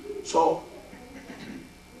 So,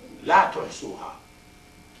 la tuhsuha.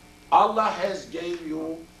 Allah has given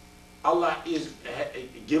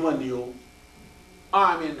you,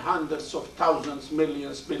 I mean, hundreds of thousands,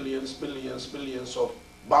 millions, billions of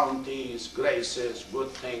bounties, graces,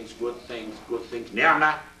 good things,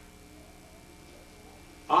 ni'mah.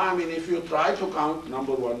 I mean, if you try to count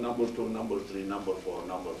number 1, number 2, number 3, number 4,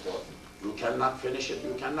 you cannot finish it,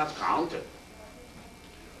 you cannot count it.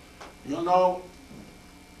 You know,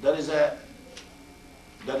 there is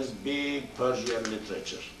big Persian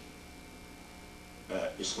literature,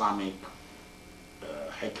 Islamic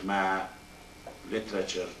hikmah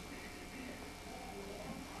literature,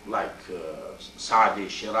 like Saadi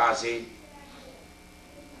Shirazi.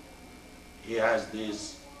 He has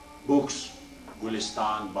these books,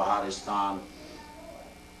 Gulistan, Baharistan,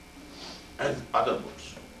 and other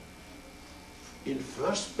books. In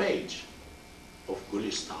first page of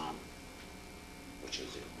Gulistan, which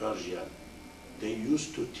is in Persian, they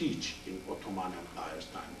used to teach in Ottoman Empire's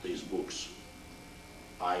time these books.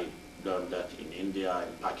 I learned that in India,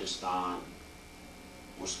 in Pakistan.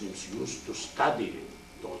 Muslims used to study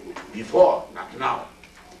those books before, not now.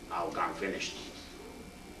 Now gone finished.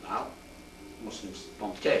 Now Muslims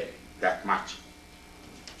don't care that much.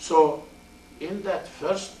 So in that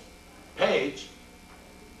first page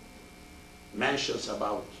mentions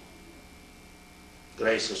about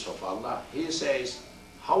graces of Allah. He says,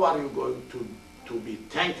 how are you going to be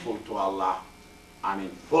thankful to Allah? I mean,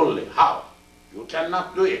 fully. How? You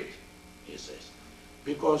cannot do it, he says.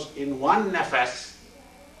 Because in one nafas,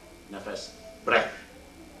 breath.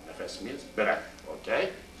 Nafas means breath, okay?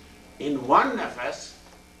 In one nafas,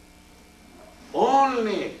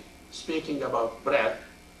 only speaking about breath,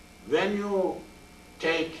 when you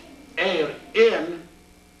take air in,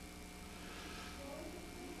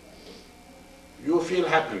 you feel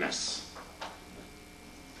happiness.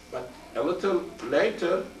 But a little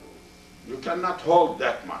later, you cannot hold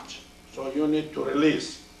that much. So you need to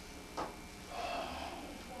release.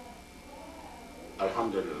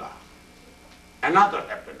 Alhamdulillah. Another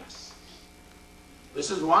happiness.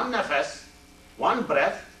 This is one nafas, one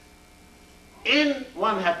breath, in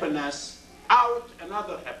one happiness, out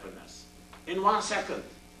another happiness, in 1 second.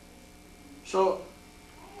 So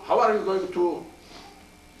how are you going to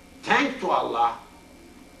thank to Allah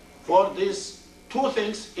for these two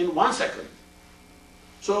things in 1 second?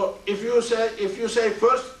 So if you say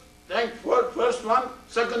first, thank for first one,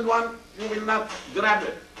 second one, you will not grab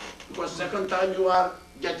it. Because second time you are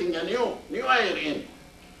getting a new air in.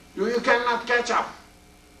 You cannot catch up.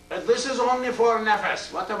 But this is only for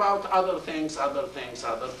nafas. What about other things?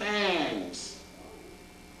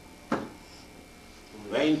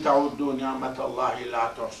 وَإِن تَعُدُّوا نِعْمَةَ اللَّهِ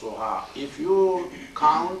لَا تُحْصُوهَا. If you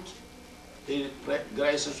count the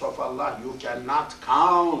graces of Allah, you cannot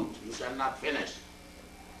count, you cannot finish.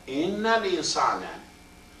 إِنَّ الْإِنسَانَ.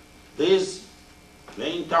 This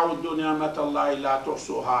وَإِن تَعُدُّوا نِعْمَةَ اللَّهِ لَا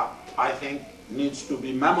تُحْصُوهَا, I think needs to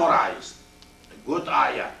be memorized. A good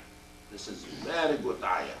ayah. This is very good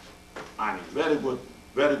ayah. I mean, very good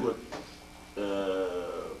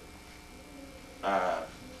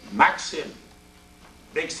maxim,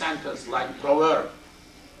 big sentence like proverb.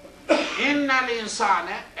 Inna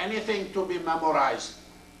al-insana, anything to be memorized,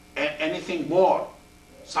 anything more,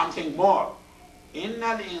 something more. Inna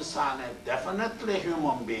al-insana, definitely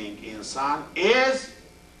human being, insan, is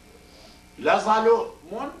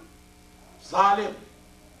lazalumun, zalim,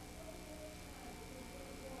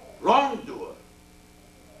 wrongdoer,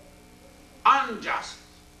 unjust,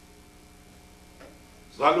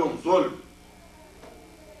 zalum, zulm.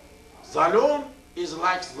 Zalum is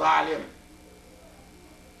like zalim.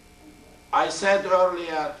 I said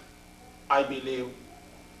earlier, I believe,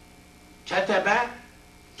 kataba,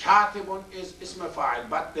 katibun is ism fa'il,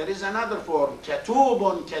 but there is another form,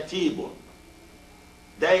 katubun, katibun.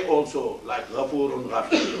 They also like ghafurun,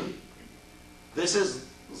 ghafirun. This is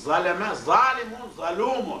zalama, zalimun,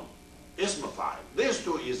 zalumun, ism fa'il. These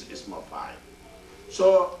two is ism fa'il.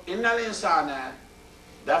 So, innal insana,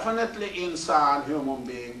 definitely insan, human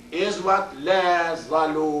being, is what? La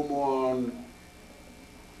zalumun,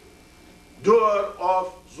 doer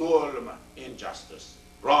of zulm, injustice,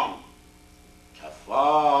 wrong.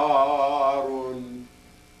 Kafarun,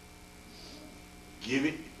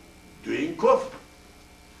 doing kufr.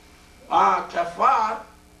 Kafar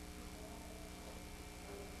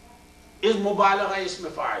is mubalagha ism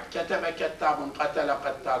fa'il. Kataba kattabun, qatala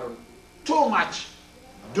qattalun. Too much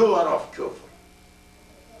doer of kufr.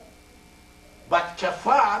 But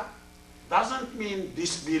kafar doesn't mean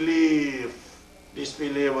disbeliever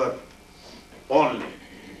only.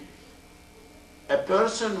 A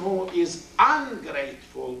person who is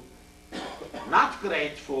ungrateful, not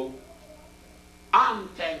grateful,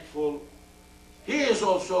 unthankful, he is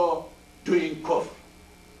also doing kufr.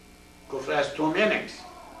 Kufr has two meanings.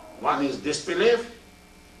 One is disbelief,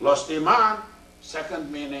 lost iman.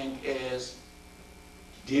 Second meaning is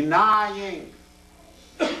denying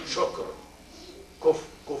shukr.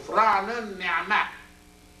 Kufran ni'mah,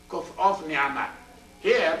 kufr of ni'mah.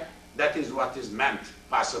 Here, that is what is meant,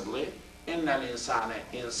 possibly. Inna al-insana,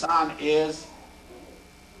 insan is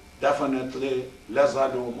definitely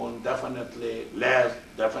lazalumun, definitely less,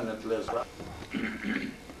 definitely.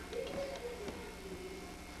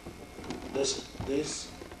 This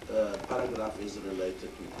paragraph is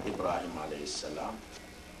related with Ibrahim alayhi salam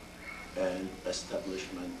and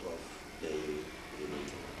establishment of the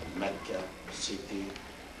Mecca city,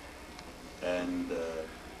 and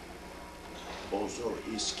also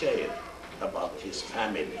he's scared about his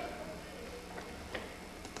family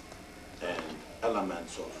and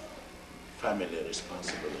elements of family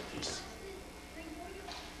responsibilities.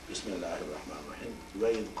 Bismillahirrahmanirrahim.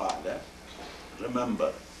 وَإِذْ قَالَ,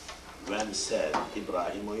 remember when said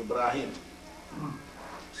Ibrahim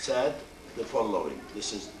said the following.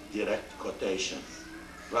 This is direct quotation.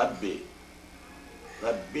 Rabbi,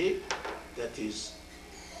 that is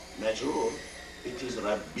majrur, it is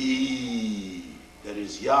Rabbi. There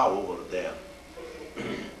is ya over there.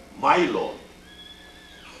 My Lord.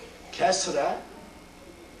 Kasra,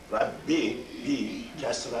 Rabbi, B,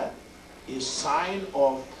 Kasra, is sign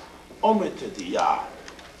of omitted ya.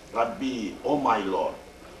 Rabbi, oh my Lord.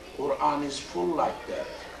 Quran is full like that,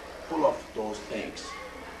 full of those things.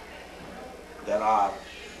 There are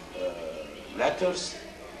letters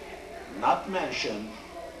not mentioned,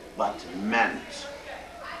 but meant.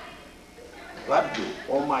 Rabbi,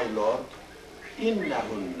 oh my Lord,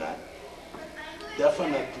 innahunna,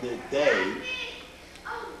 definitely they,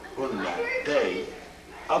 hunna, they,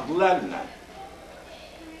 adlalna,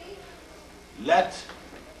 let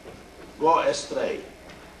go astray,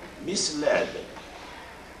 misled,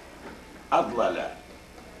 adlala,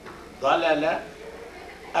 dalala,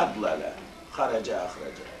 adlala, kharaja,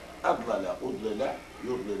 akhraja, adlala, udlala,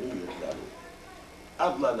 yudlilu, yudlalu,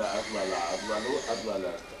 adlala, adlala, adlalu,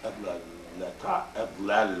 adlala, adlalata,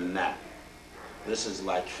 adlalna. This is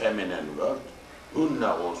like feminine word.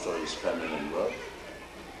 Hunna also is feminine word.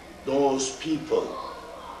 Those people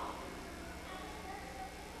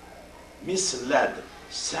misled,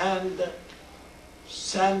 send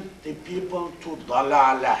the people to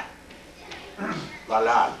dalala.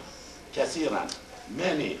 Dalal, kathiran,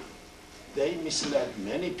 many. They misled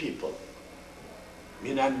many people.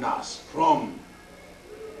 Minan nas, from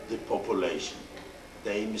the population.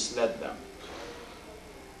 They misled them.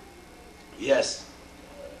 Yes,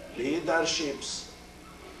 leaderships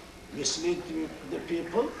mislead the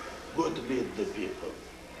people, good lead the people.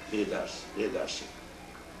 Leadership.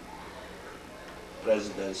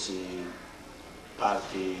 Presidency,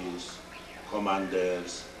 parties,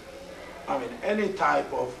 commanders, I mean any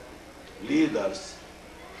type of leaders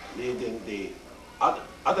leading the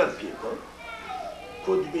other people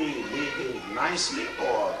could be leading nicely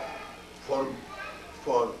or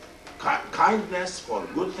for kindness, for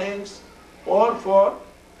good things, or for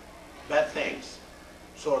bad things.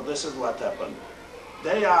 So this is what happened.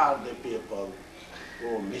 They are the people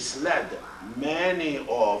who misled many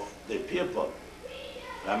of the people.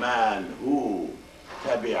 A man who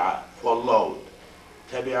followed.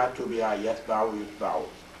 تبع يتبع.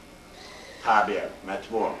 تابع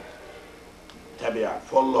متبوع.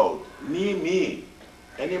 Followed. Me.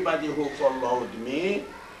 Anybody who followed me,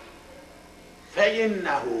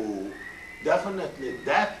 فإنه, definitely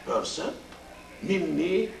that person,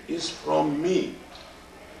 minni, is from me.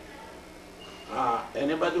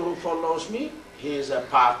 Anybody who follows me, he is a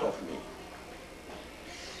part of me.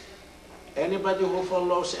 Anybody who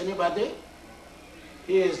follows anybody,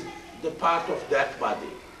 he is the part of that body.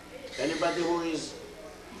 Anybody who is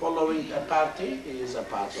following a party, he is a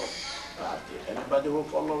part of party. Anybody who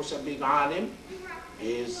follows a big alim,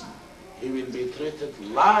 he will be treated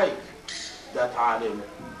like that alim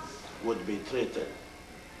would be treated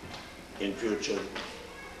in future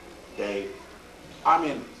day. I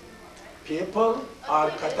mean, people are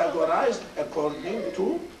categorized according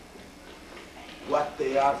to what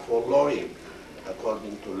they are following,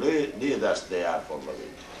 according to leaders they are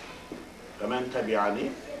following. فَمَنْ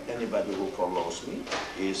تَبِعَنِي, anybody who follows me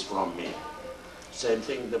is from me. Same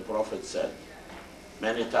thing the Prophet said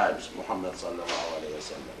many times, Muhammad sallallahu alayhi wa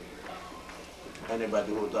sallam.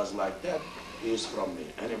 Anybody who does like that is from me.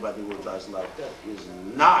 Anybody who does like that is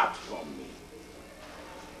not from me.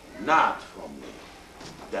 Not from me.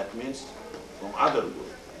 That means from other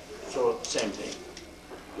group. So same thing.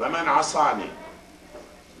 وَمَنْ عَصَانِي,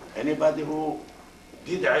 anybody who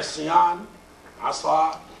did isyan,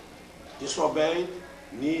 asa, disobeyed,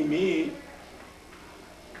 me,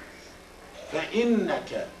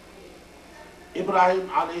 فَإِنَّكَ, Ibrahim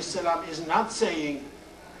alayhi salam is not saying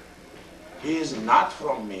he is not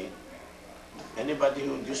from me. Anybody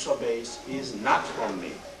who disobeys, he is not from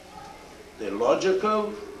me. The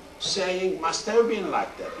logical saying must have been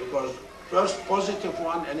like that, because first positive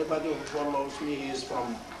one, anybody who follows me, he is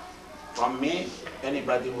from me.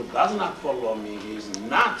 Anybody who does not follow me, he is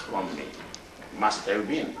not from me. Must have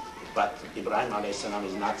been. But Ibrahim alayhi salam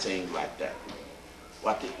is not saying like that.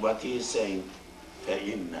 What he is saying,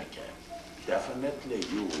 فَإِنَّكَ, definitely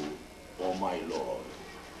you, O my Lord,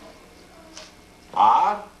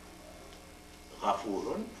 are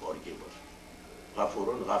غَفُورٌ, forgiver.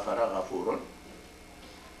 غَفُورٌ, غَفَرَ, غَفُورٌ,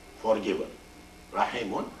 forgiver.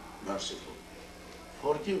 Rahimun, merciful.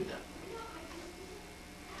 Forgive them.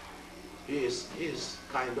 He is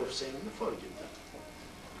kind of saying, forgive them.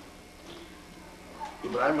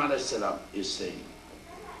 Ibrahim alayhi salam is saying,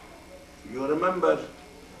 you remember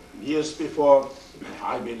years before,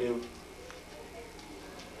 I believe,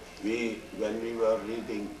 when we were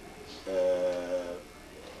reading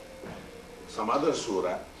some other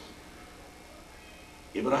surah,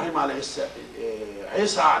 Ibrahim alayhi salam,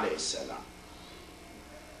 Isa alayhi salam,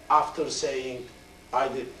 after saying,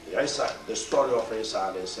 Isa, the story of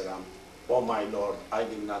Isa alayhi salam, oh my Lord, I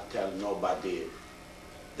did not tell nobody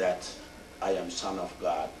that I am son of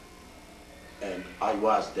God, and I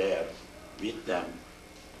was there with them.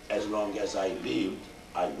 As long as I lived,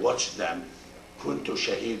 I watched them, kuntu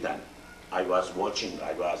shahidan. I was watching,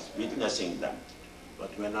 I was witnessing them.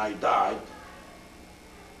 But when I died,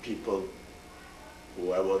 people who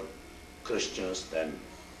were Christians then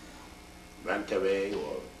went away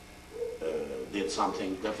or did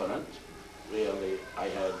something different. Really, I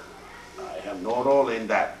have no role in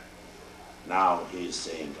that. Now he is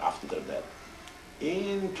saying after that,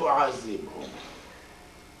 in tu'azibhum,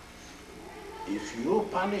 if you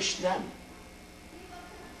punish them,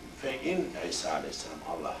 فَإِنْ Isa alayhi salam,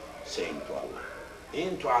 Allah saying to Allah,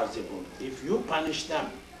 in tu'azibhum, if you punish them,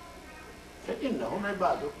 فَإِنَّهُمْ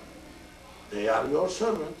عِبَادُكَ, they are your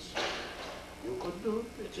servants. You could do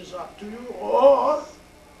it is up to you, or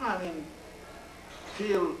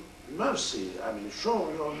feel mercy,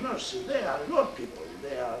 show your mercy. They are your people,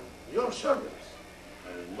 they are your servants.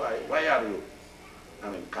 Why are you,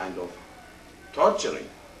 kind of torturing?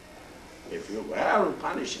 If you were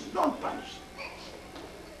punishing, don't punish.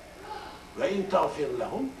 وَإِن تَغْفِرْ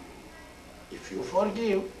لَهُمْ, if you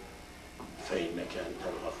forgive, فَإِنَّكَ أَنْتَ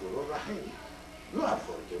الْغَفُورُ الرَّحِيمُ, you are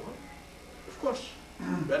forgiven. Of course,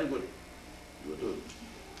 very good. you do.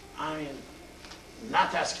 I mean,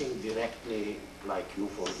 not asking directly like you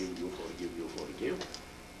forgive, you forgive, you forgive.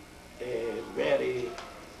 Very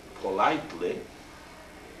politely,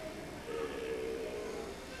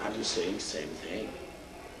 I'm saying same thing.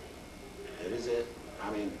 There is a,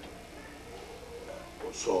 I mean,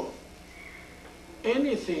 so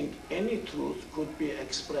anything, any truth could be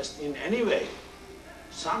expressed in any way.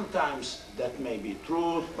 Sometimes that may be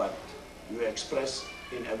truth, but you express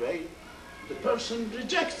in a way the person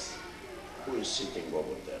rejects, who is sitting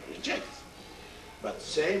over there, rejects. But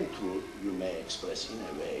same truth you may express in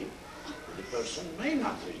a way the person may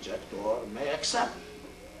not reject or may accept.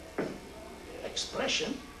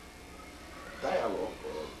 Expression, dialogue,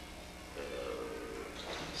 or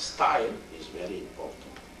style is very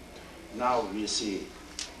important. Now we see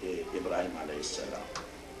Ibrahim alayhi salam.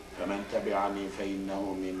 فَمَنْ تَبِعَنِي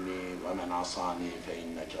فَإِنَّهُ مِنِّي وَمَنْ عَصَانِي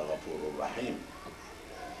فَإِنَّكَ غَفُورٌ رَحِيمٌ.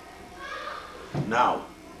 Now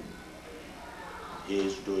he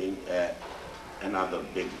is doing another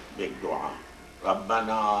big dua.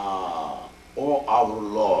 Rabbana, O our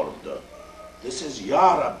Lord. This is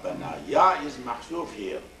Ya Rabbana. Ya is mahzuf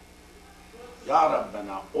here. Ya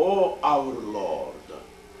Rabbana, O our Lord.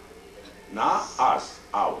 Na, us,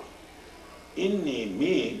 our. Inni,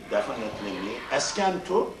 me, definitely me.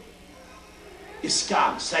 Askantu,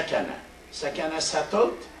 iskan, sakana. Sakana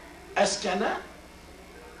settled. Askana,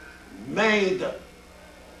 made,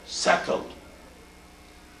 settled.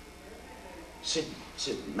 Sit,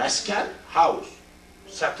 maskan, house,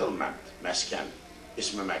 settlement, maskan,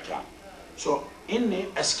 ism makan. So, inni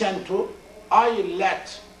askantu, I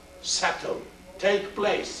let settle, take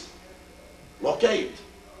place, locate.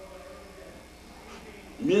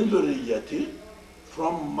 Min dhurriyyati,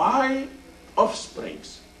 from my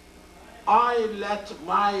offsprings. I let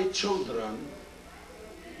my children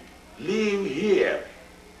live here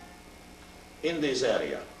in this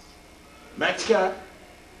area. Mecca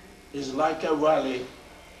is like a valley,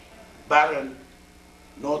 barren,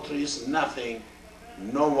 no trees, nothing,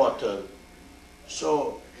 no water.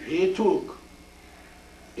 So he took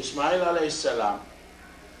Ismail alayhi salam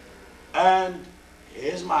and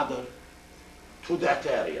his mother to that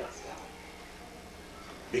area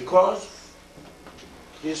because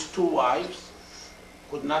his two wives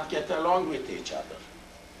could not get along with each other,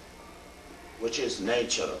 which is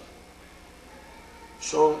natural.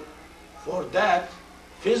 So for that,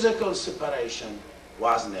 physical separation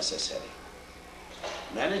was necessary.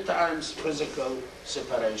 Many times physical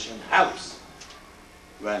separation helps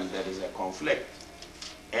when there is a conflict,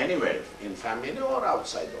 anywhere, in family or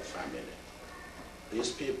outside of family.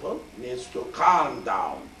 These people needs to calm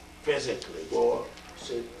down physically. Go,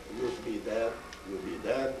 sit, you be there, you be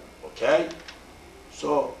there, okay?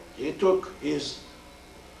 So he took his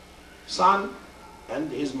son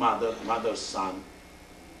and his mother's son,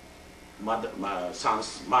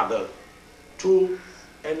 son's mother, to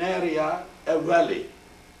an area, a valley.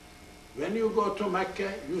 When you go to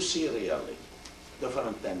Mecca, you see really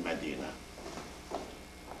different than Medina.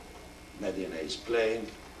 Medina is plain,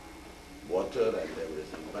 water and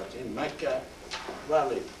everything, but in Mecca,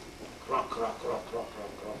 valley, rock.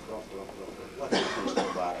 What is this,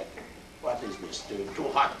 Mubarak? What is this? Too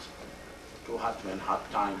hot. Too hot when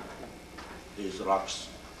hot time. These rocks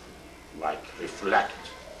like reflect.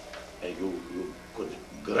 You could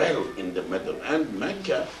grill in the middle. And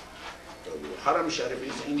Mecca, Haram Sharif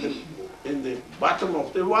is in the bottom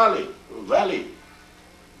of the valley.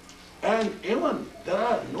 And even there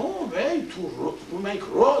are no way to make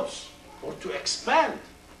roads or to expand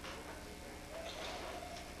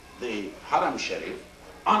the Haram Sharif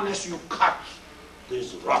unless you cut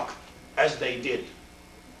this rock as they did.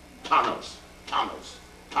 Tunnels.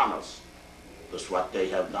 That's what they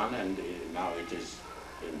have done, and now it is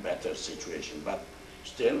in better situation. But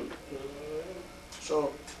still,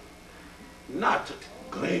 so not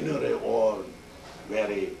greenery or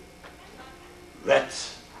very wet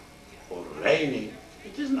or rainy.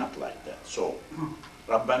 It is not like that. So,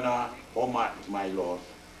 Rabbana, O my Lord,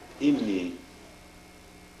 inni,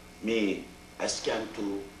 me,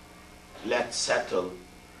 askantu, let settle,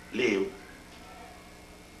 live,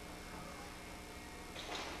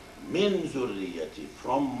 min zurriyati,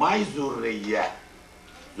 from my zurriyah.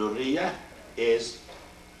 Zurriyah is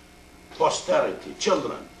posterity,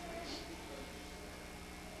 children.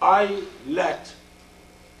 I let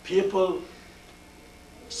people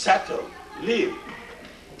settle, live,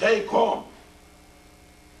 take home,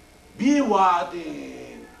 be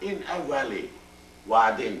wadin, in a valley,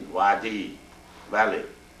 wadi, valley.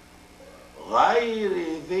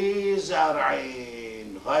 غير ذي زرع,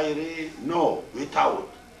 غير, no, without.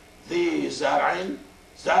 ذي زرع,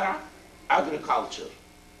 زرع, agriculture,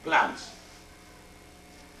 plants.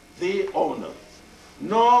 The owner,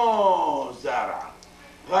 no زرع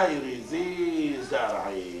غير ذي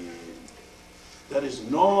زرع. There is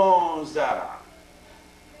no زرع.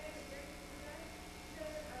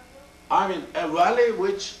 I mean, a valley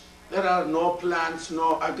which there are no plants,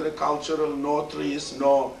 no agricultural, no trees,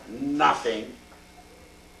 no nothing,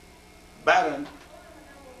 barren.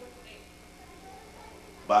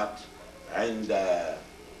 But عند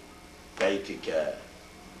بيتك,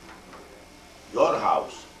 your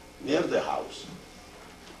house, near the house,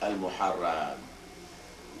 المحرم,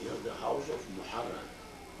 near the house of Muharram.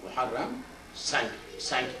 Muharram,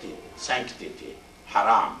 sanctity,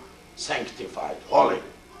 haram, sanctified, holy.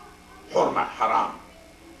 Hurma, haram.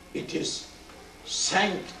 It is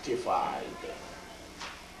sanctified,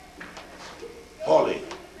 holy.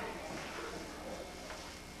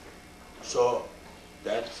 So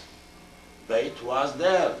that Bayt was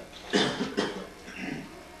there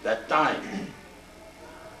that time,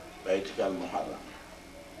 Bayt al-Muharram.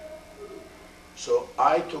 So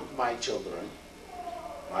I took my children,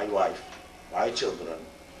 my wife, my children,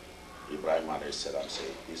 Ibrahim alayhi salam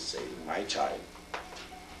is saying, my child,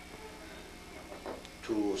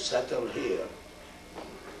 to settle here,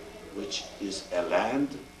 which is a land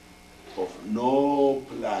of no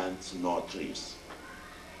plants, no trees.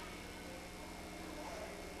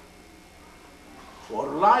 For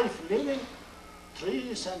life, living,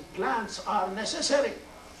 trees and plants are necessary.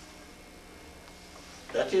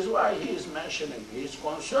 That is why he is mentioning, he is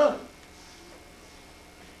concerned.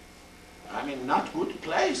 I mean, not good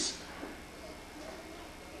place.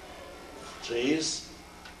 Trees,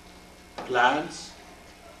 plants,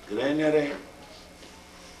 greenery,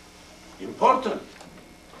 important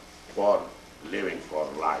for living, for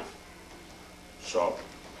life. So,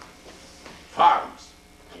 farms,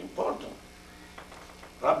 important.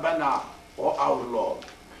 Rabbana, O our Lord,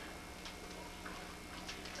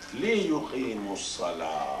 li yuqimu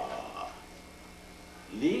salah.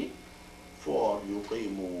 Li, for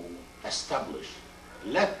yuqimu, establish.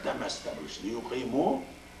 Let them establish. Li yuqimu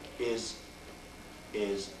is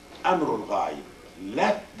amrul ghaib.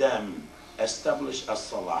 Let them establish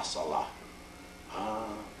as-salah, salah.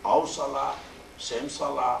 Our salah, same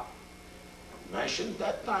salah, mentioned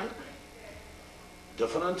that time.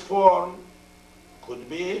 Different form, could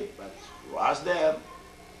be, but was there.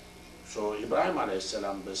 So Ibrahim alayhi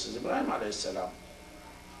salam, this is Ibrahim alayhi salam,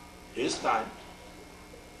 his time,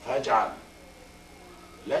 faj'al.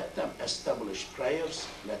 Let them establish prayers,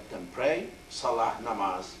 let them pray, salah,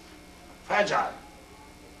 namaz. Faj'al,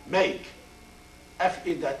 make.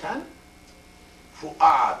 Af'idatan,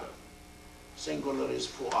 fu'ad. Singular is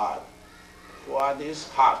fu'ad. Fu'ad is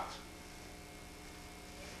heart.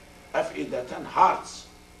 Af'idatan, hearts.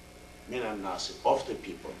 Minan nasi, of the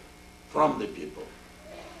people, from the people.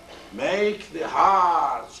 Make the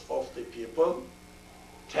hearts of the people,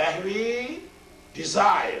 tahwi,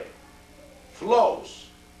 desire, flows.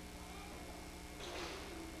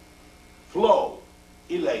 Flow,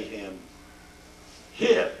 ilayhim,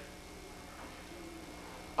 here.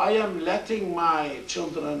 I am letting my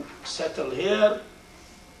children settle here.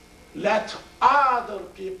 Let other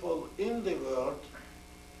people in the world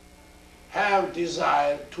have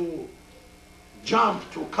desire to jump,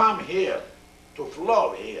 to come here, to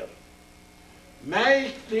flow here.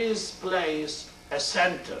 Make this place a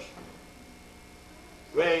center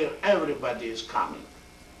where everybody is coming.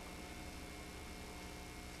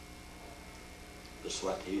 That's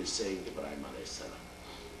what he is saying, Ibrahim alayhi salam.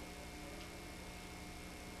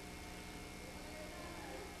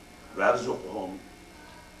 Warzuqhum,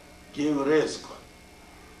 give rizq.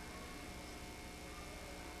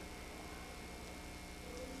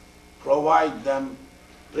 Provide them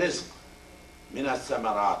rizq, min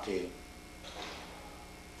al-thamarati,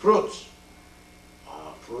 fruits.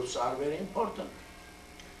 Fruits are very important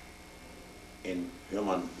in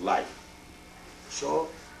human life. So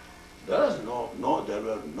there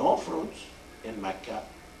were no fruits in Mecca.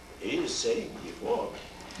 He is saying before,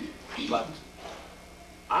 but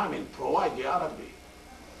I mean, provide the Arabic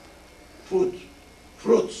food,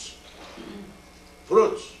 fruits,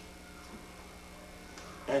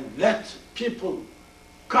 and let people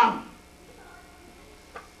come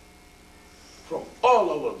from all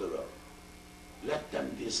over the world. Let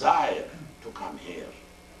them desire to come here.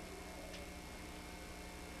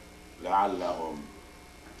 لعلهم,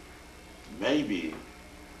 maybe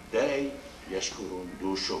they يشكرون,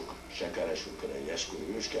 do shukr, شكر شكر, يشكر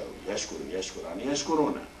يشكر, يشكر يشكران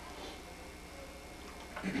يشكرون.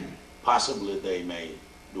 Possibly they may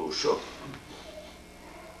do shukr.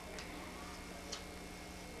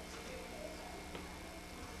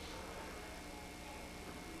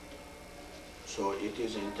 So it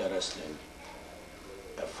is interesting.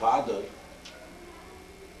 A father,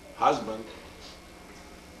 husband,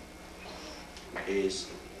 is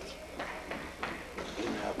in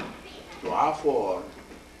a dua form,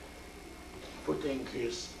 putting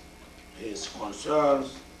his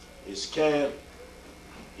concerns, his care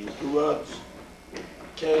into words,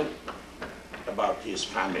 care about his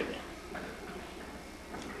family.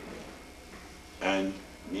 And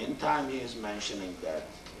meantime, he is mentioning that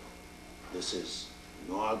this is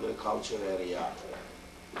no agriculture area,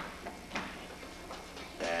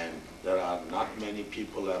 and there are not many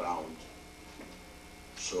people around.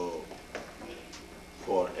 So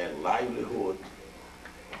for a livelihood,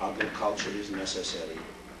 agriculture is necessary.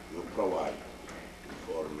 You provide.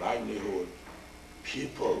 For livelihood,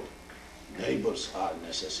 people, neighbors are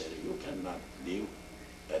necessary. You cannot live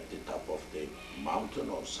at the top of the mountain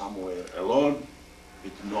or somewhere alone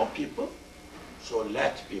with no people. So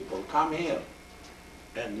let people come here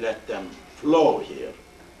and let them flow here.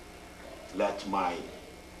 Let my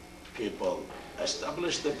people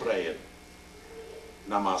establish the prayer,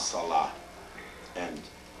 namaz, salah, and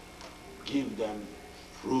give them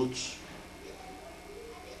fruits,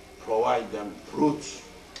 provide them fruits.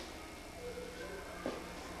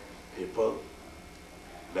 People,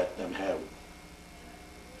 let them have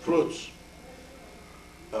fruits.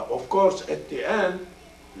 Of course, at the end,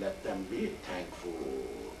 let them be thankful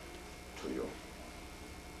to you.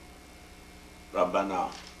 Rabbana,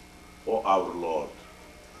 O our Lord,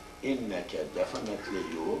 innaka, definitely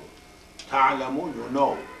you, ta'lamu, you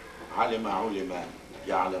know, alima ulima,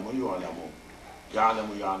 ya'lamu yu'lamu,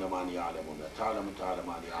 ya'lamu ya'laman ya'lamuna, ta'lamu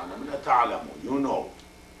ta'laman ya'lamuna, ta'lamu, you know.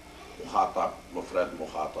 Mukhatab, mufrad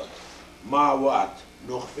mukhatab. Ma what?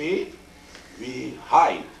 Nukhfi, we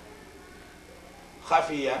hide.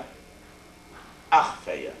 Khafiya,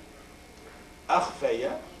 akhfaya.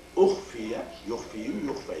 Akhfaya, ukhfiya, yukhfiyu,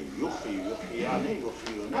 yukhfayu, yukhfiyu, yukhfiyani,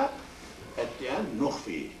 yukhfiyuna. At the end,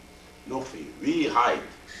 nukhfi, nukhfi, we hide.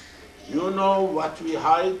 You know what we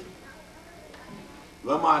hide?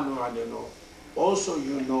 Wama nu'alinu. Also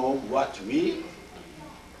you know what we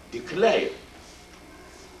declare.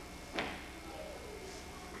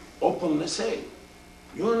 Openly say.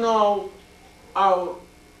 You know our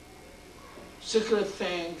secret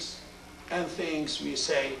things and things we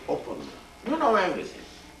say openly. You know everything,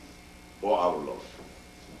 O our Lord.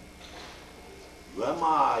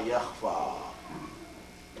 Wama yakhfa,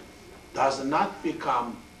 does not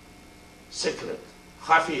become secret.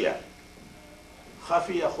 Khafiya.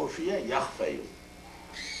 Khafiya, khufiya, yakhfayu.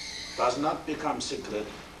 Does not become secret.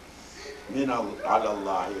 Min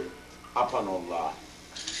alallahi, upon Allah.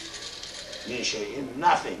 Min shay'in,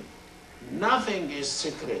 nothing. Nothing is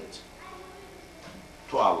secret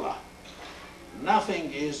to Allah.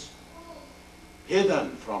 Nothing is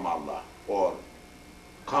hidden from Allah or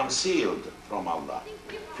concealed from Allah.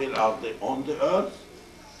 Fil ardi, on the earth,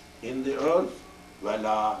 in the earth,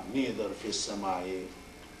 wala, neither fis samai,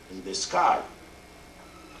 in the sky.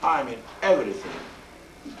 I mean, everything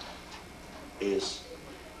is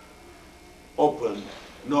open,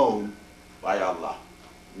 known by Allah.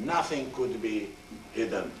 Nothing could be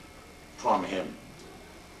hidden from Him.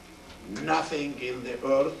 Nothing in the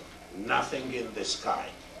earth, nothing in the sky.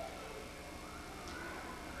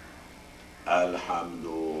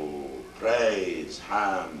 Alhamdu, praise,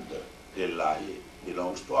 hamd, lillahi,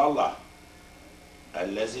 belongs to Allah.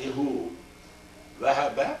 Allazi hu,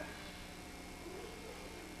 wahaba,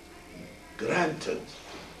 granted,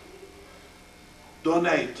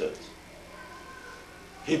 donated,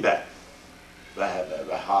 hiba, wahaba,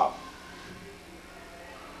 wahab,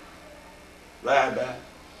 wahaba,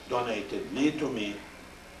 donated, li, to me.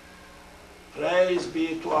 Praise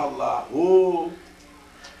be to Allah who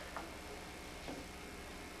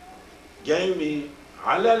gave me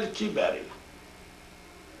alal kibari,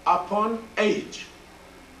 upon age.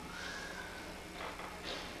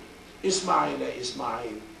 Ismail,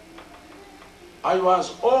 I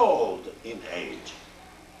was old in age.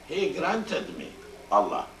 He granted me,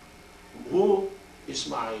 Allah, who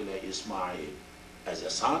Ismail, as a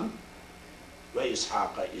son, wa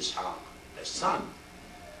Ishaq, a son.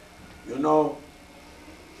 You know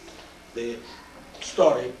the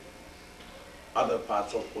story, other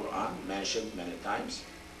parts of Quran mentioned many times.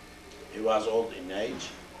 He was old in age,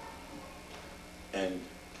 and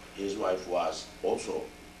his wife was also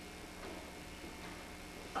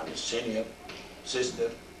a senior sister,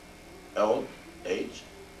 old age.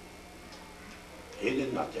 He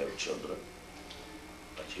did not have children,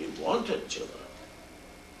 but he wanted children.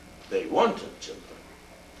 They wanted children.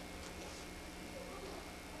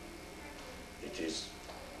 It is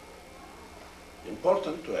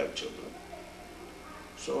important to have children.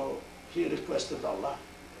 So he requested Allah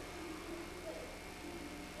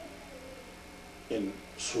in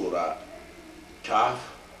Surah Kaf,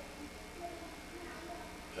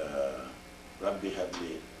 Rabbi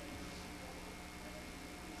habli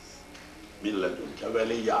min ladunka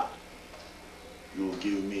waliya. You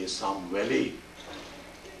give me some wali.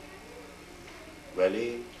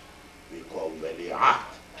 Wali, we call wali'at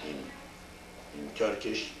in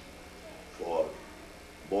Turkish for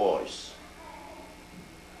boys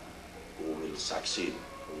who will succeed,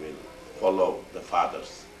 who will follow the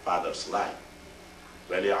father's line.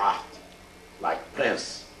 Wali'at, like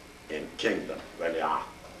prince in kingdom, wali'at.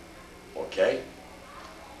 Okay?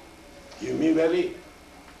 Give me wali,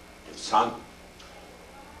 his son.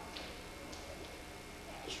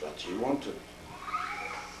 That's what he wanted.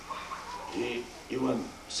 He even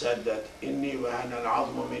said that, Inni wahana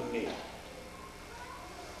al-azmu minni.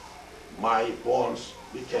 My bones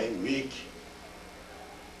became weak.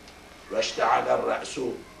 واشتعل الرأس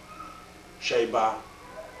شيبة.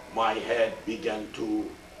 My head began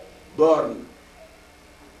to burn.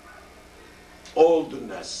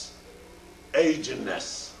 Oldness,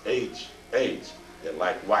 ageness, age, they're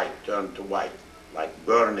like white, turn to white, like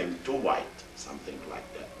burning to white, something like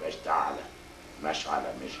that. واشتعل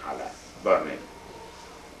مشعل, burning.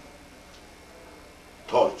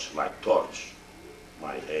 Torch, like torch.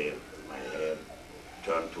 My hair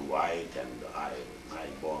turned to white and my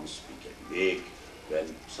bones became weak.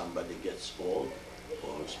 When somebody gets old,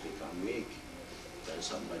 bones become weak. When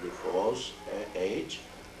somebody falls age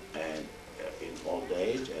and in old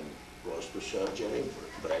age and goes to surgery,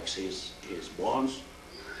 breaks his bones,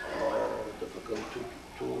 difficult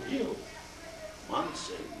to heal.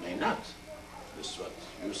 Months, may not. This is what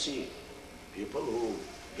you see. People who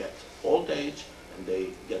get old age and they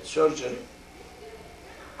get surgery,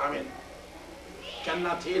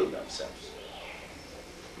 cannot heal themselves.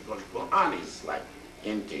 Because Quran is like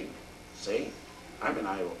hinting, see? I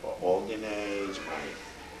old in age, my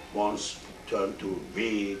bones turn to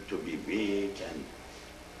be weak, and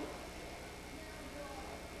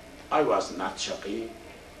I was not shaqi.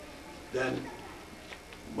 Then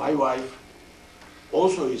my wife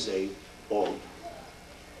also is old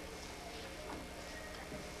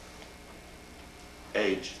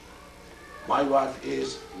age. My wife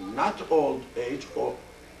is not old age or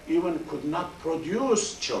even could not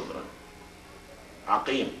produce children.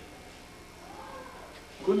 Aqim.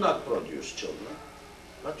 Could not produce children,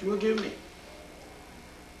 but you give me.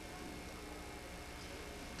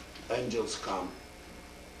 Angels come.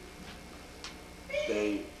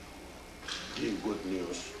 They give good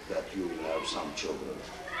news that you will have some children.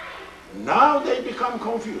 Now they become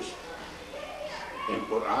confused. In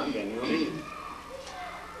Quran, when you read,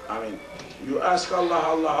 you ask Allah,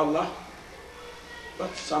 Allah, Allah,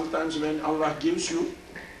 but sometimes when Allah gives you,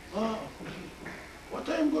 what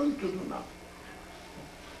I am going to do now?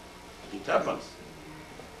 It happens.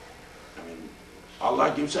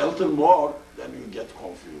 Allah gives a little more, then you get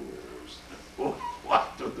confused.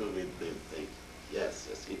 What to do with this thing? Yes,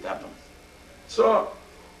 it happens. So,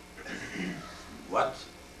 what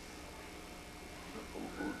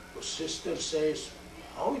the sister says,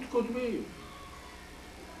 how it could be?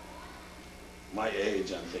 My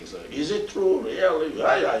age and things like that. Is it true, really?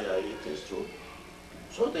 Yeah, it is true.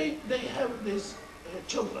 So they have these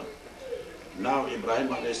children. Now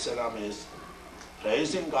Ibrahim a.s. is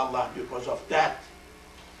praising Allah because of that.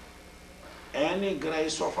 Any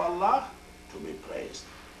grace of Allah to be praised.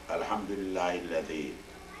 Alhamdulillah alladhi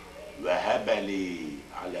wahaba li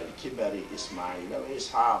ala al-kibari Ismail wa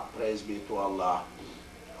Ishaq. Praise be to Allah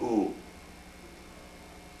who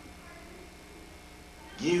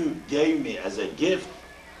gave me as a gift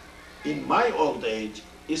in my old age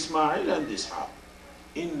Ismail and Ishaq.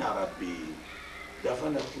 Inna Rabbi,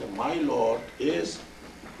 definitely my Lord is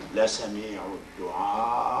la sami'u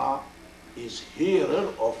du'a, is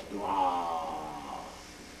hearer of du'a.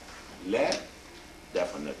 La,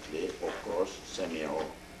 definitely, of course, sami'u,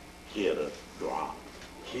 hearer, du'a.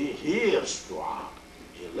 He hears du'a.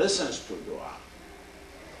 He listens to du'a.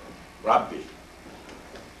 Rabbi,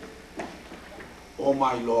 oh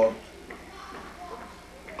my Lord,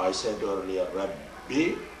 I said earlier,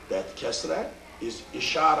 Rabbi, that kasra is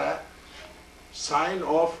ishara, sign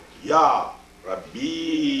of Ya,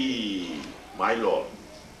 Rabbi, my Lord.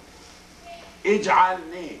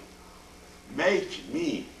 Ij'alni, make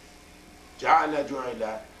me. Ja'ala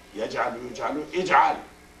ju'ila, yaj'alu yuj'alu, ij'al.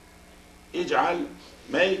 Ij'al,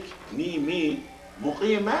 make me,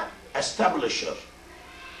 muqima, establisher,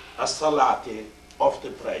 as-salati, of the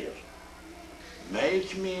prayer.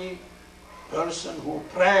 Make me person who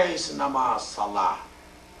prays namaz, salah.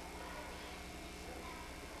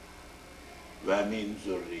 وَمِن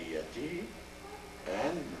ذُرِّيَّتِي,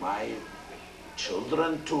 and my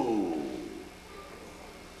children too.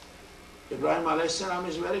 Ibrahim alayhis salam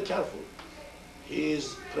is very careful. He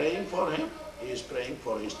is praying for him, he is praying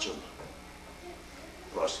for his children.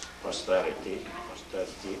 Posterity,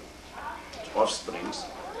 offsprings.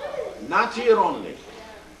 Not here only.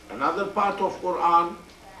 Another part of Quran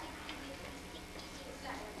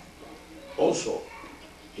also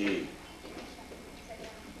he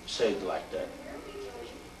said like that.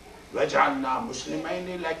 وَجْعَلْنَا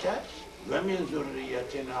مُسْلِمَيْنِ لَكَ وَمِنْ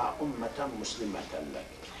ذُرِّيَّتِنَا أُمَّةً مُسْلِمَةً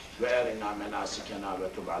لَكَ وَأَرِنَا مَنَاسِكَنَا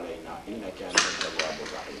وَتُبْ عَلَيْنَا إِنَّكَ أَنْتَ التَّوَّابُ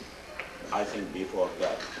الرَّحِيمُ. I think before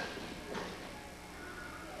that.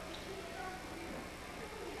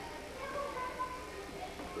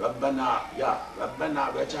 رَبَّنَا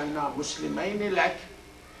وَجْعَلْنَا مُسْلِمَيْنِ لَكَ.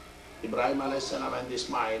 Ibrahim alayhis salam and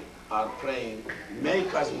Ismail are praying,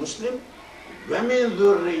 make us Muslim. وَمِن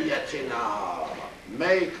ذُرِّيَّتِنَا,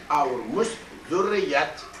 make our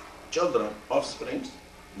ذُرِّيَّت, children, offspring,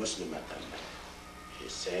 Muslimatan.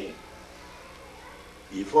 He's saying.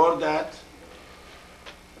 Before that,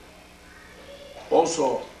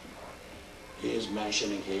 also he is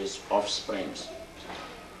mentioning his offsprings.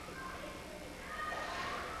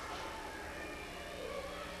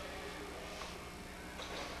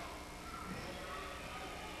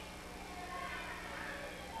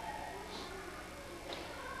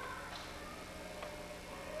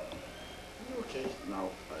 Okay, now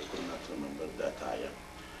I do not remember that ayah.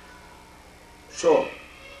 So,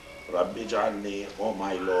 Rabbi ij'alni, oh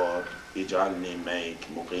my Lord, ij'alni, make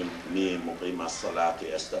me muqim as-salati,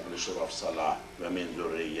 establisher of salah, wa min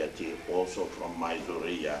dhurriyyati, also from my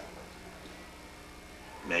dhurriyyah,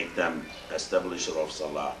 make them establisher of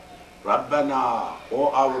salah. Rabbana,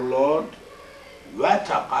 oh our Lord, wa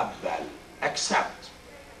taqabbal, accept,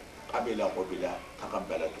 qabila qubila,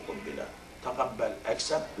 taqabbala tuqabbila. Taqabbal,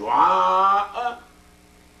 accept, dua.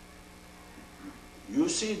 You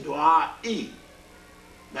see du'a-i,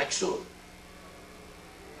 maksud.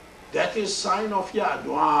 That is sign of ya,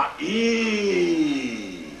 du'a-i.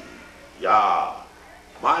 Ya,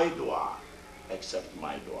 my dua, accept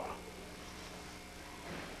my dua.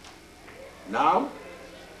 Now,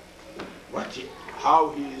 how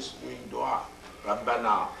he is doing dua?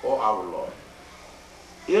 Rabbana, oh our Lord,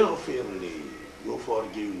 ighfirli, you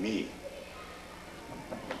forgive me.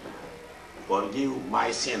 Forgive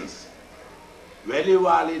my sins. Wali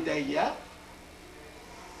walidayya,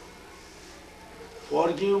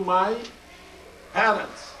 forgive my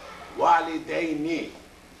parents. Walidayni,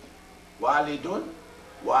 walidun,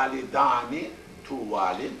 walidani, two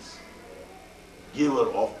walids,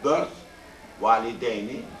 giver of birth.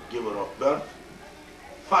 Walidayni, giver of birth,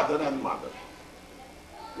 father and mother.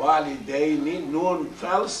 Walidayni, noon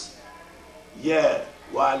false, yeah.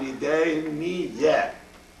 Walidayni, yeah.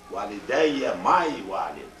 Walidayya, my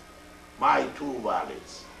walid, my two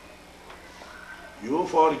walids. You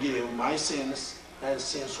forgive my sins and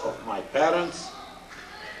sins of my parents.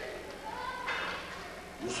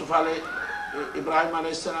 Ibrahim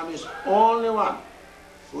alayhis salam is only one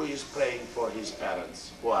who is praying for his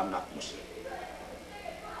parents who are not Muslim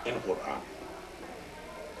in Quran.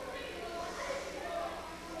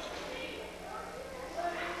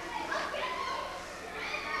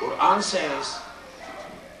 Quran says,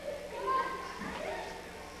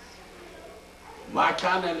 ما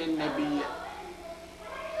كان للنبي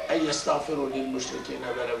أن يستغفروا للمشركين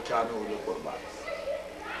ولو كانوا أولي قربى.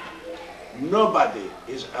 Nobody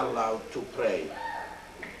is allowed to pray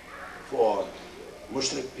for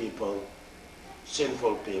mushrik people,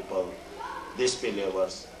 sinful people,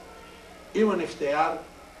 disbelievers, even if they are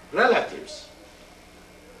relatives.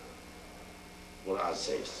 Quran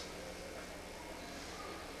says.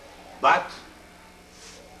 But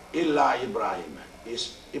illa Ibrahim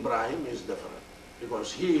is different.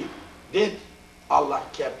 Because he did, Allah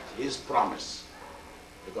kept his promise.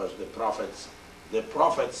 Because the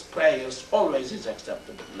prophet's prayers always is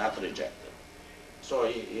acceptable, not rejected.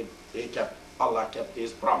 So Allah kept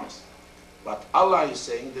his promise. But Allah is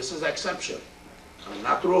saying this is exception, and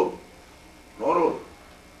not rule. No rule.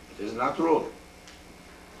 It is not rule.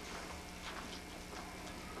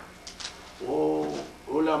 Oh,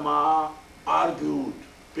 ulama argued,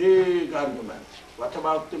 big argument. What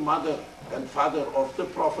about the mother and father of the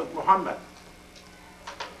Prophet Muhammad?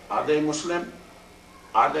 Are they Muslim?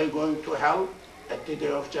 Are they going to hell at the day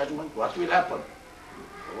of judgment? What will happen?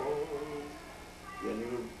 Oh, when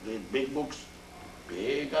you read big books,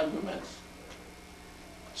 big arguments.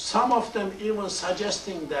 Some of them even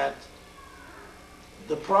suggesting that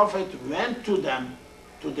the Prophet went to them,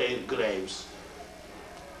 to their graves.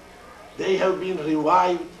 They have been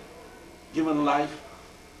revived given life.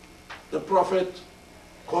 The Prophet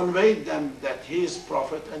conveyed them that he is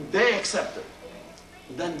Prophet, and they accepted,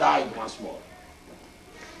 then died once more.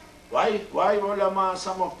 Why ulama,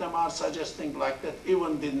 some of them are suggesting like that,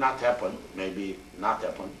 even did not happen, maybe not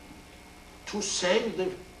happen, to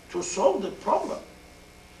solve the problem.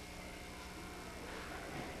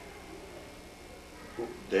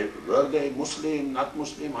 Were they Muslim, not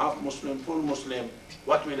Muslim, half Muslim, full Muslim?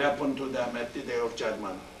 What will happen to them at the Day of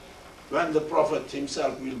Judgment? When the Prophet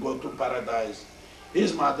himself will go to paradise,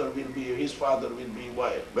 his mother will be, his father will be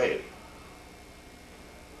where?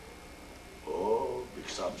 Oh, big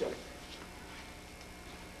subject.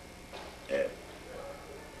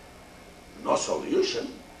 No solution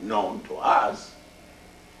known to us,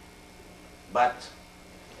 but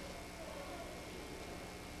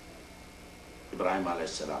Ibrahim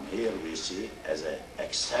a.s. here we see as an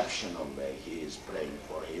exceptional way he is praying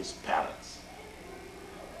for his parents.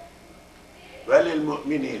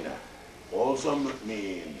 وَلِلْمُؤْمِنِينَ, also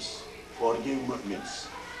mu'mins, forgive mu'mins.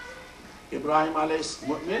 Ibrahim a.s.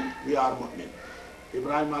 mu'min, we are mu'min.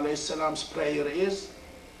 Ibrahim a.s. prayer is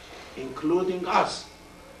including us,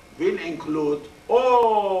 will include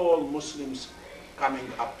all Muslims coming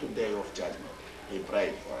up to Day of Judgment. He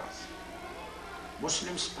prayed for us.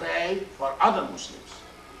 Muslims pray for other Muslims.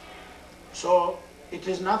 So it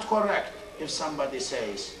is not correct if somebody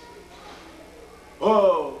says,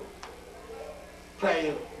 oh,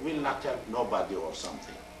 prayer will not help nobody or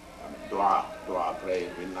something. I mean, dua,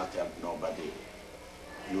 prayer will not help nobody.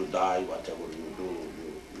 You die, whatever you do,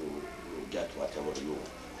 you get whatever you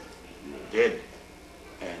did,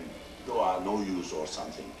 and dua no use or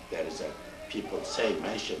something. There is people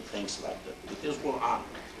mention things like that. It is Quran.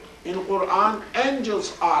 In Quran,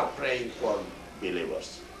 angels are praying for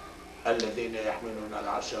believers. الذين يحملون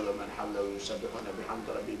العرش ومن حوله يسبحون بحمد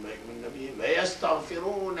ربهم ويؤمنون به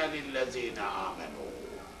ويستغفرون للذين آمنوا.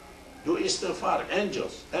 Do istighfar,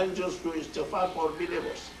 angels do istighfar for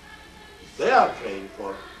believers. They are praying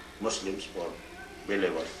for Muslims, for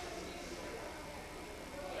believers.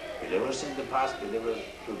 Believers in the past, believers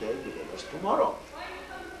today, believers tomorrow.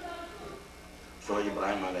 So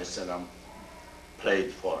Ibrahim a.s.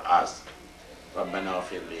 prayed for us. رَبَّنَا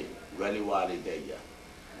اغْفِرْ لِي وَلِوَالِدَيَّ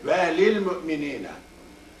وَلِلْمُؤْمِنِينَ,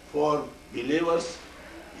 for believers,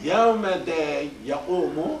 يَوْمَ day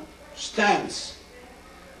يَقُومُ stands.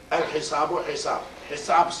 Al-Hisabu Hisab.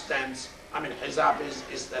 Hisab stands. I mean, Hisab is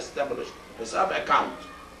established. Hisab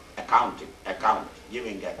accounting,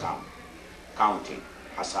 giving account, counting.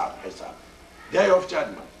 Hisab. Day of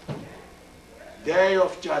Judgment. Day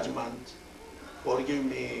of Judgment. Forgive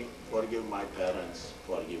me, forgive my parents,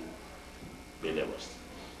 forgive believers.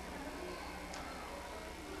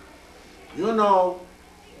 You know,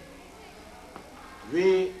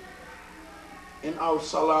 we in our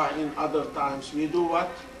salah, in other times, we do what?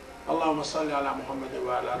 Allahumma salli ala Muhammad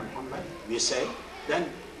wa ala Muhammad. We say, then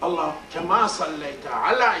Allah, kama sallayta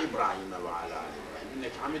ala Ibrahim wa ala Ibrahim,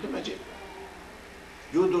 innaka hamidun majid.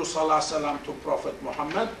 You do salah salam to Prophet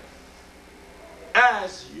Muhammad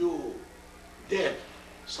as you did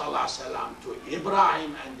salah salam to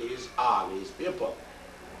Ibrahim and his people.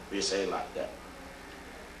 We say like that.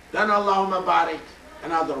 Then Allahumma barik,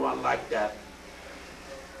 another one like that.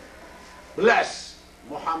 Bless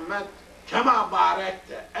Muhammad kama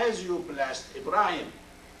barakta, as you blessed Ibrahim.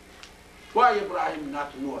 Why Ibrahim,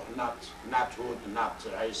 not Nuh, not Hud, not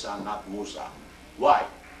Isa, not Musa? Why?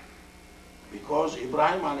 Because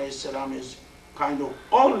Ibrahim a.s. is kind of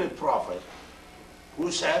only prophet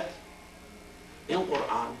who said in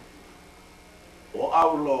Quran, "O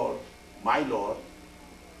our Lord, my Lord,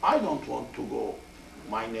 I don't want to go,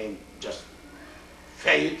 my name just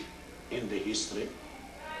fade in the history.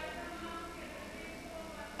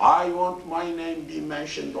 I want my name be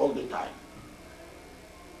mentioned all the time.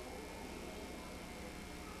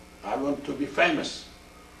 I want to be famous.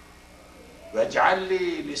 وَاجْعَلْ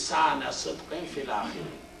لِي لِسَانَ صِدْقٍ فِي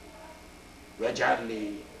الْآخِرِينَ. وَاجْعَلْ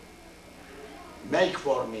لِي, make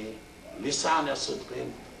for me, لِسَانَ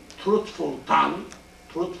صِدْقٍ, truthful tongue,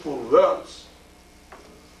 truthful words.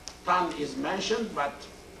 Tongue is mentioned, but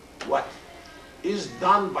what is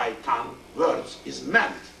done by tongue, words, is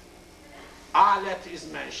meant. Alat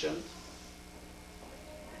is mentioned,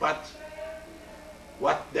 but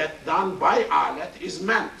what that done by alat is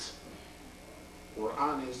meant.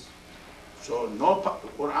 Quran is, so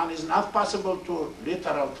Quran is not possible to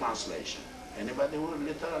literal translation. Anybody who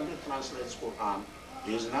literally translates Quran,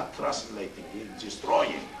 he is not translating, he is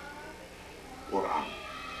destroying Quran.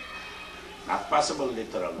 Not possible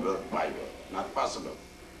literal word by word, not possible.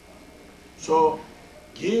 So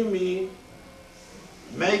give me,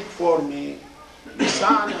 make for me,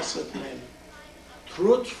 lisana sidqin,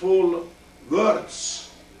 fruitful words,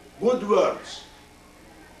 good words.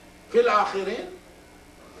 Fil akhirin,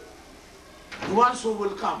 the ones who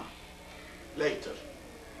will come later.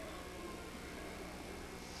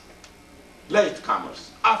 Latecomers,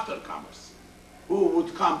 aftercomers, who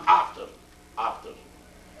would come after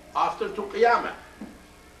to Qiyamah.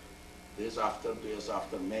 Days after,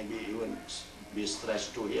 maybe even be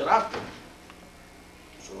stretched to hereafter.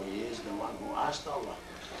 So he is the one who asked Allah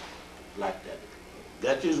like that.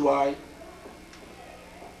 That is why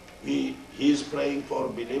he is praying for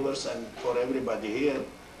believers and for everybody here.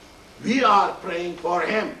 We are praying for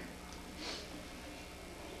him.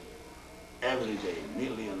 Every day,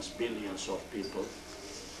 millions, billions of people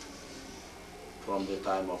from the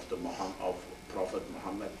time of Prophet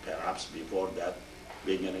Muhammad, perhaps before that,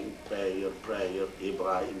 beginning prayer,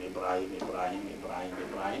 Ibrahim.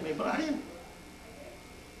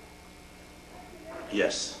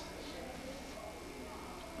 Yes,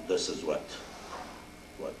 this is what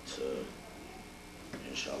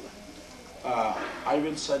inshallah. I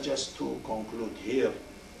will suggest to conclude here.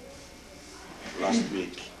 Last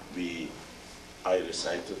week I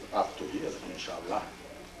recited up to here, inshallah,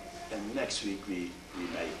 and next week we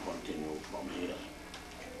may continue from here,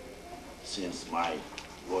 since my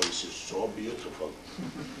voice is so beautiful.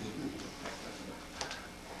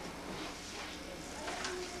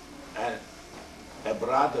 And a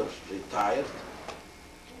brother retired.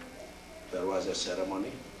 There was a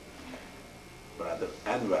ceremony. Brother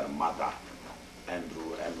Andrew Mada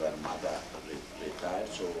retired,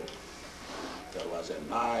 so there was a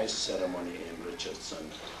nice ceremony in Richardson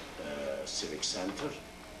Civic Center.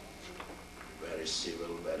 Very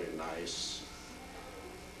civil, very nice.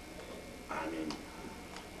 I mean,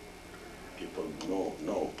 people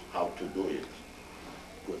know how to do it.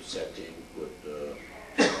 Good setting, good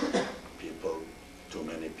people, too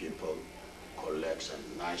many people, collects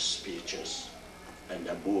and nice speeches, and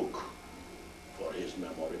a book for his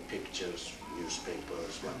memory, pictures,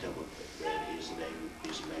 newspapers, whatever, where his name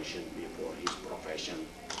is mentioned before his profession,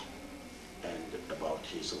 and about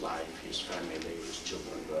his life, his family, his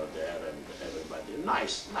children were there, and everybody.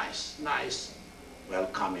 Nice,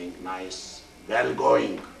 welcoming, nice,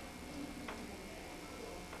 well-going.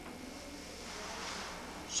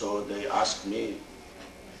 So they asked me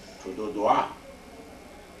to do dua.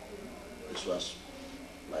 This was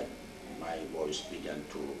like my voice began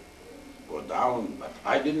to go down, but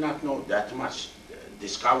I did not know that much,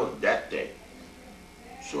 discovered that day.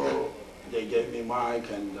 So they gave me mic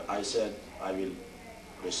and I said, I will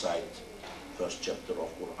recite first chapter of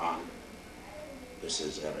Quran. This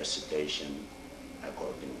is a recitation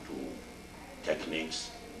according to techniques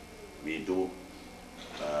we do.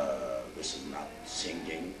 This is not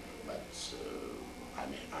singing, but I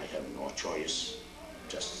mean, I have no choice.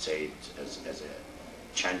 Just say it as a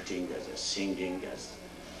chanting, as a singing, as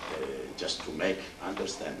just to make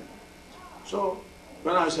understand. So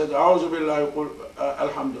when I said A'udhu Billahi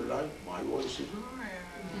Alhamdulillah, my voice is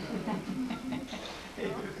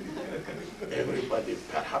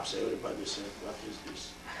perhaps everybody said, what is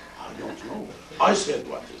this? I don't know. I said,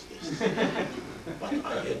 what is this? But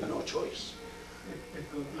I had no choice.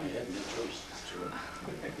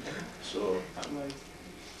 So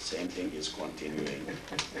same thing is continuing.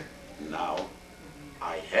 Now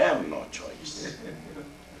I have no choice.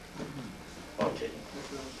 Okay.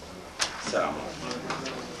 Assalamu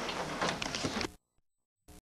alaikum.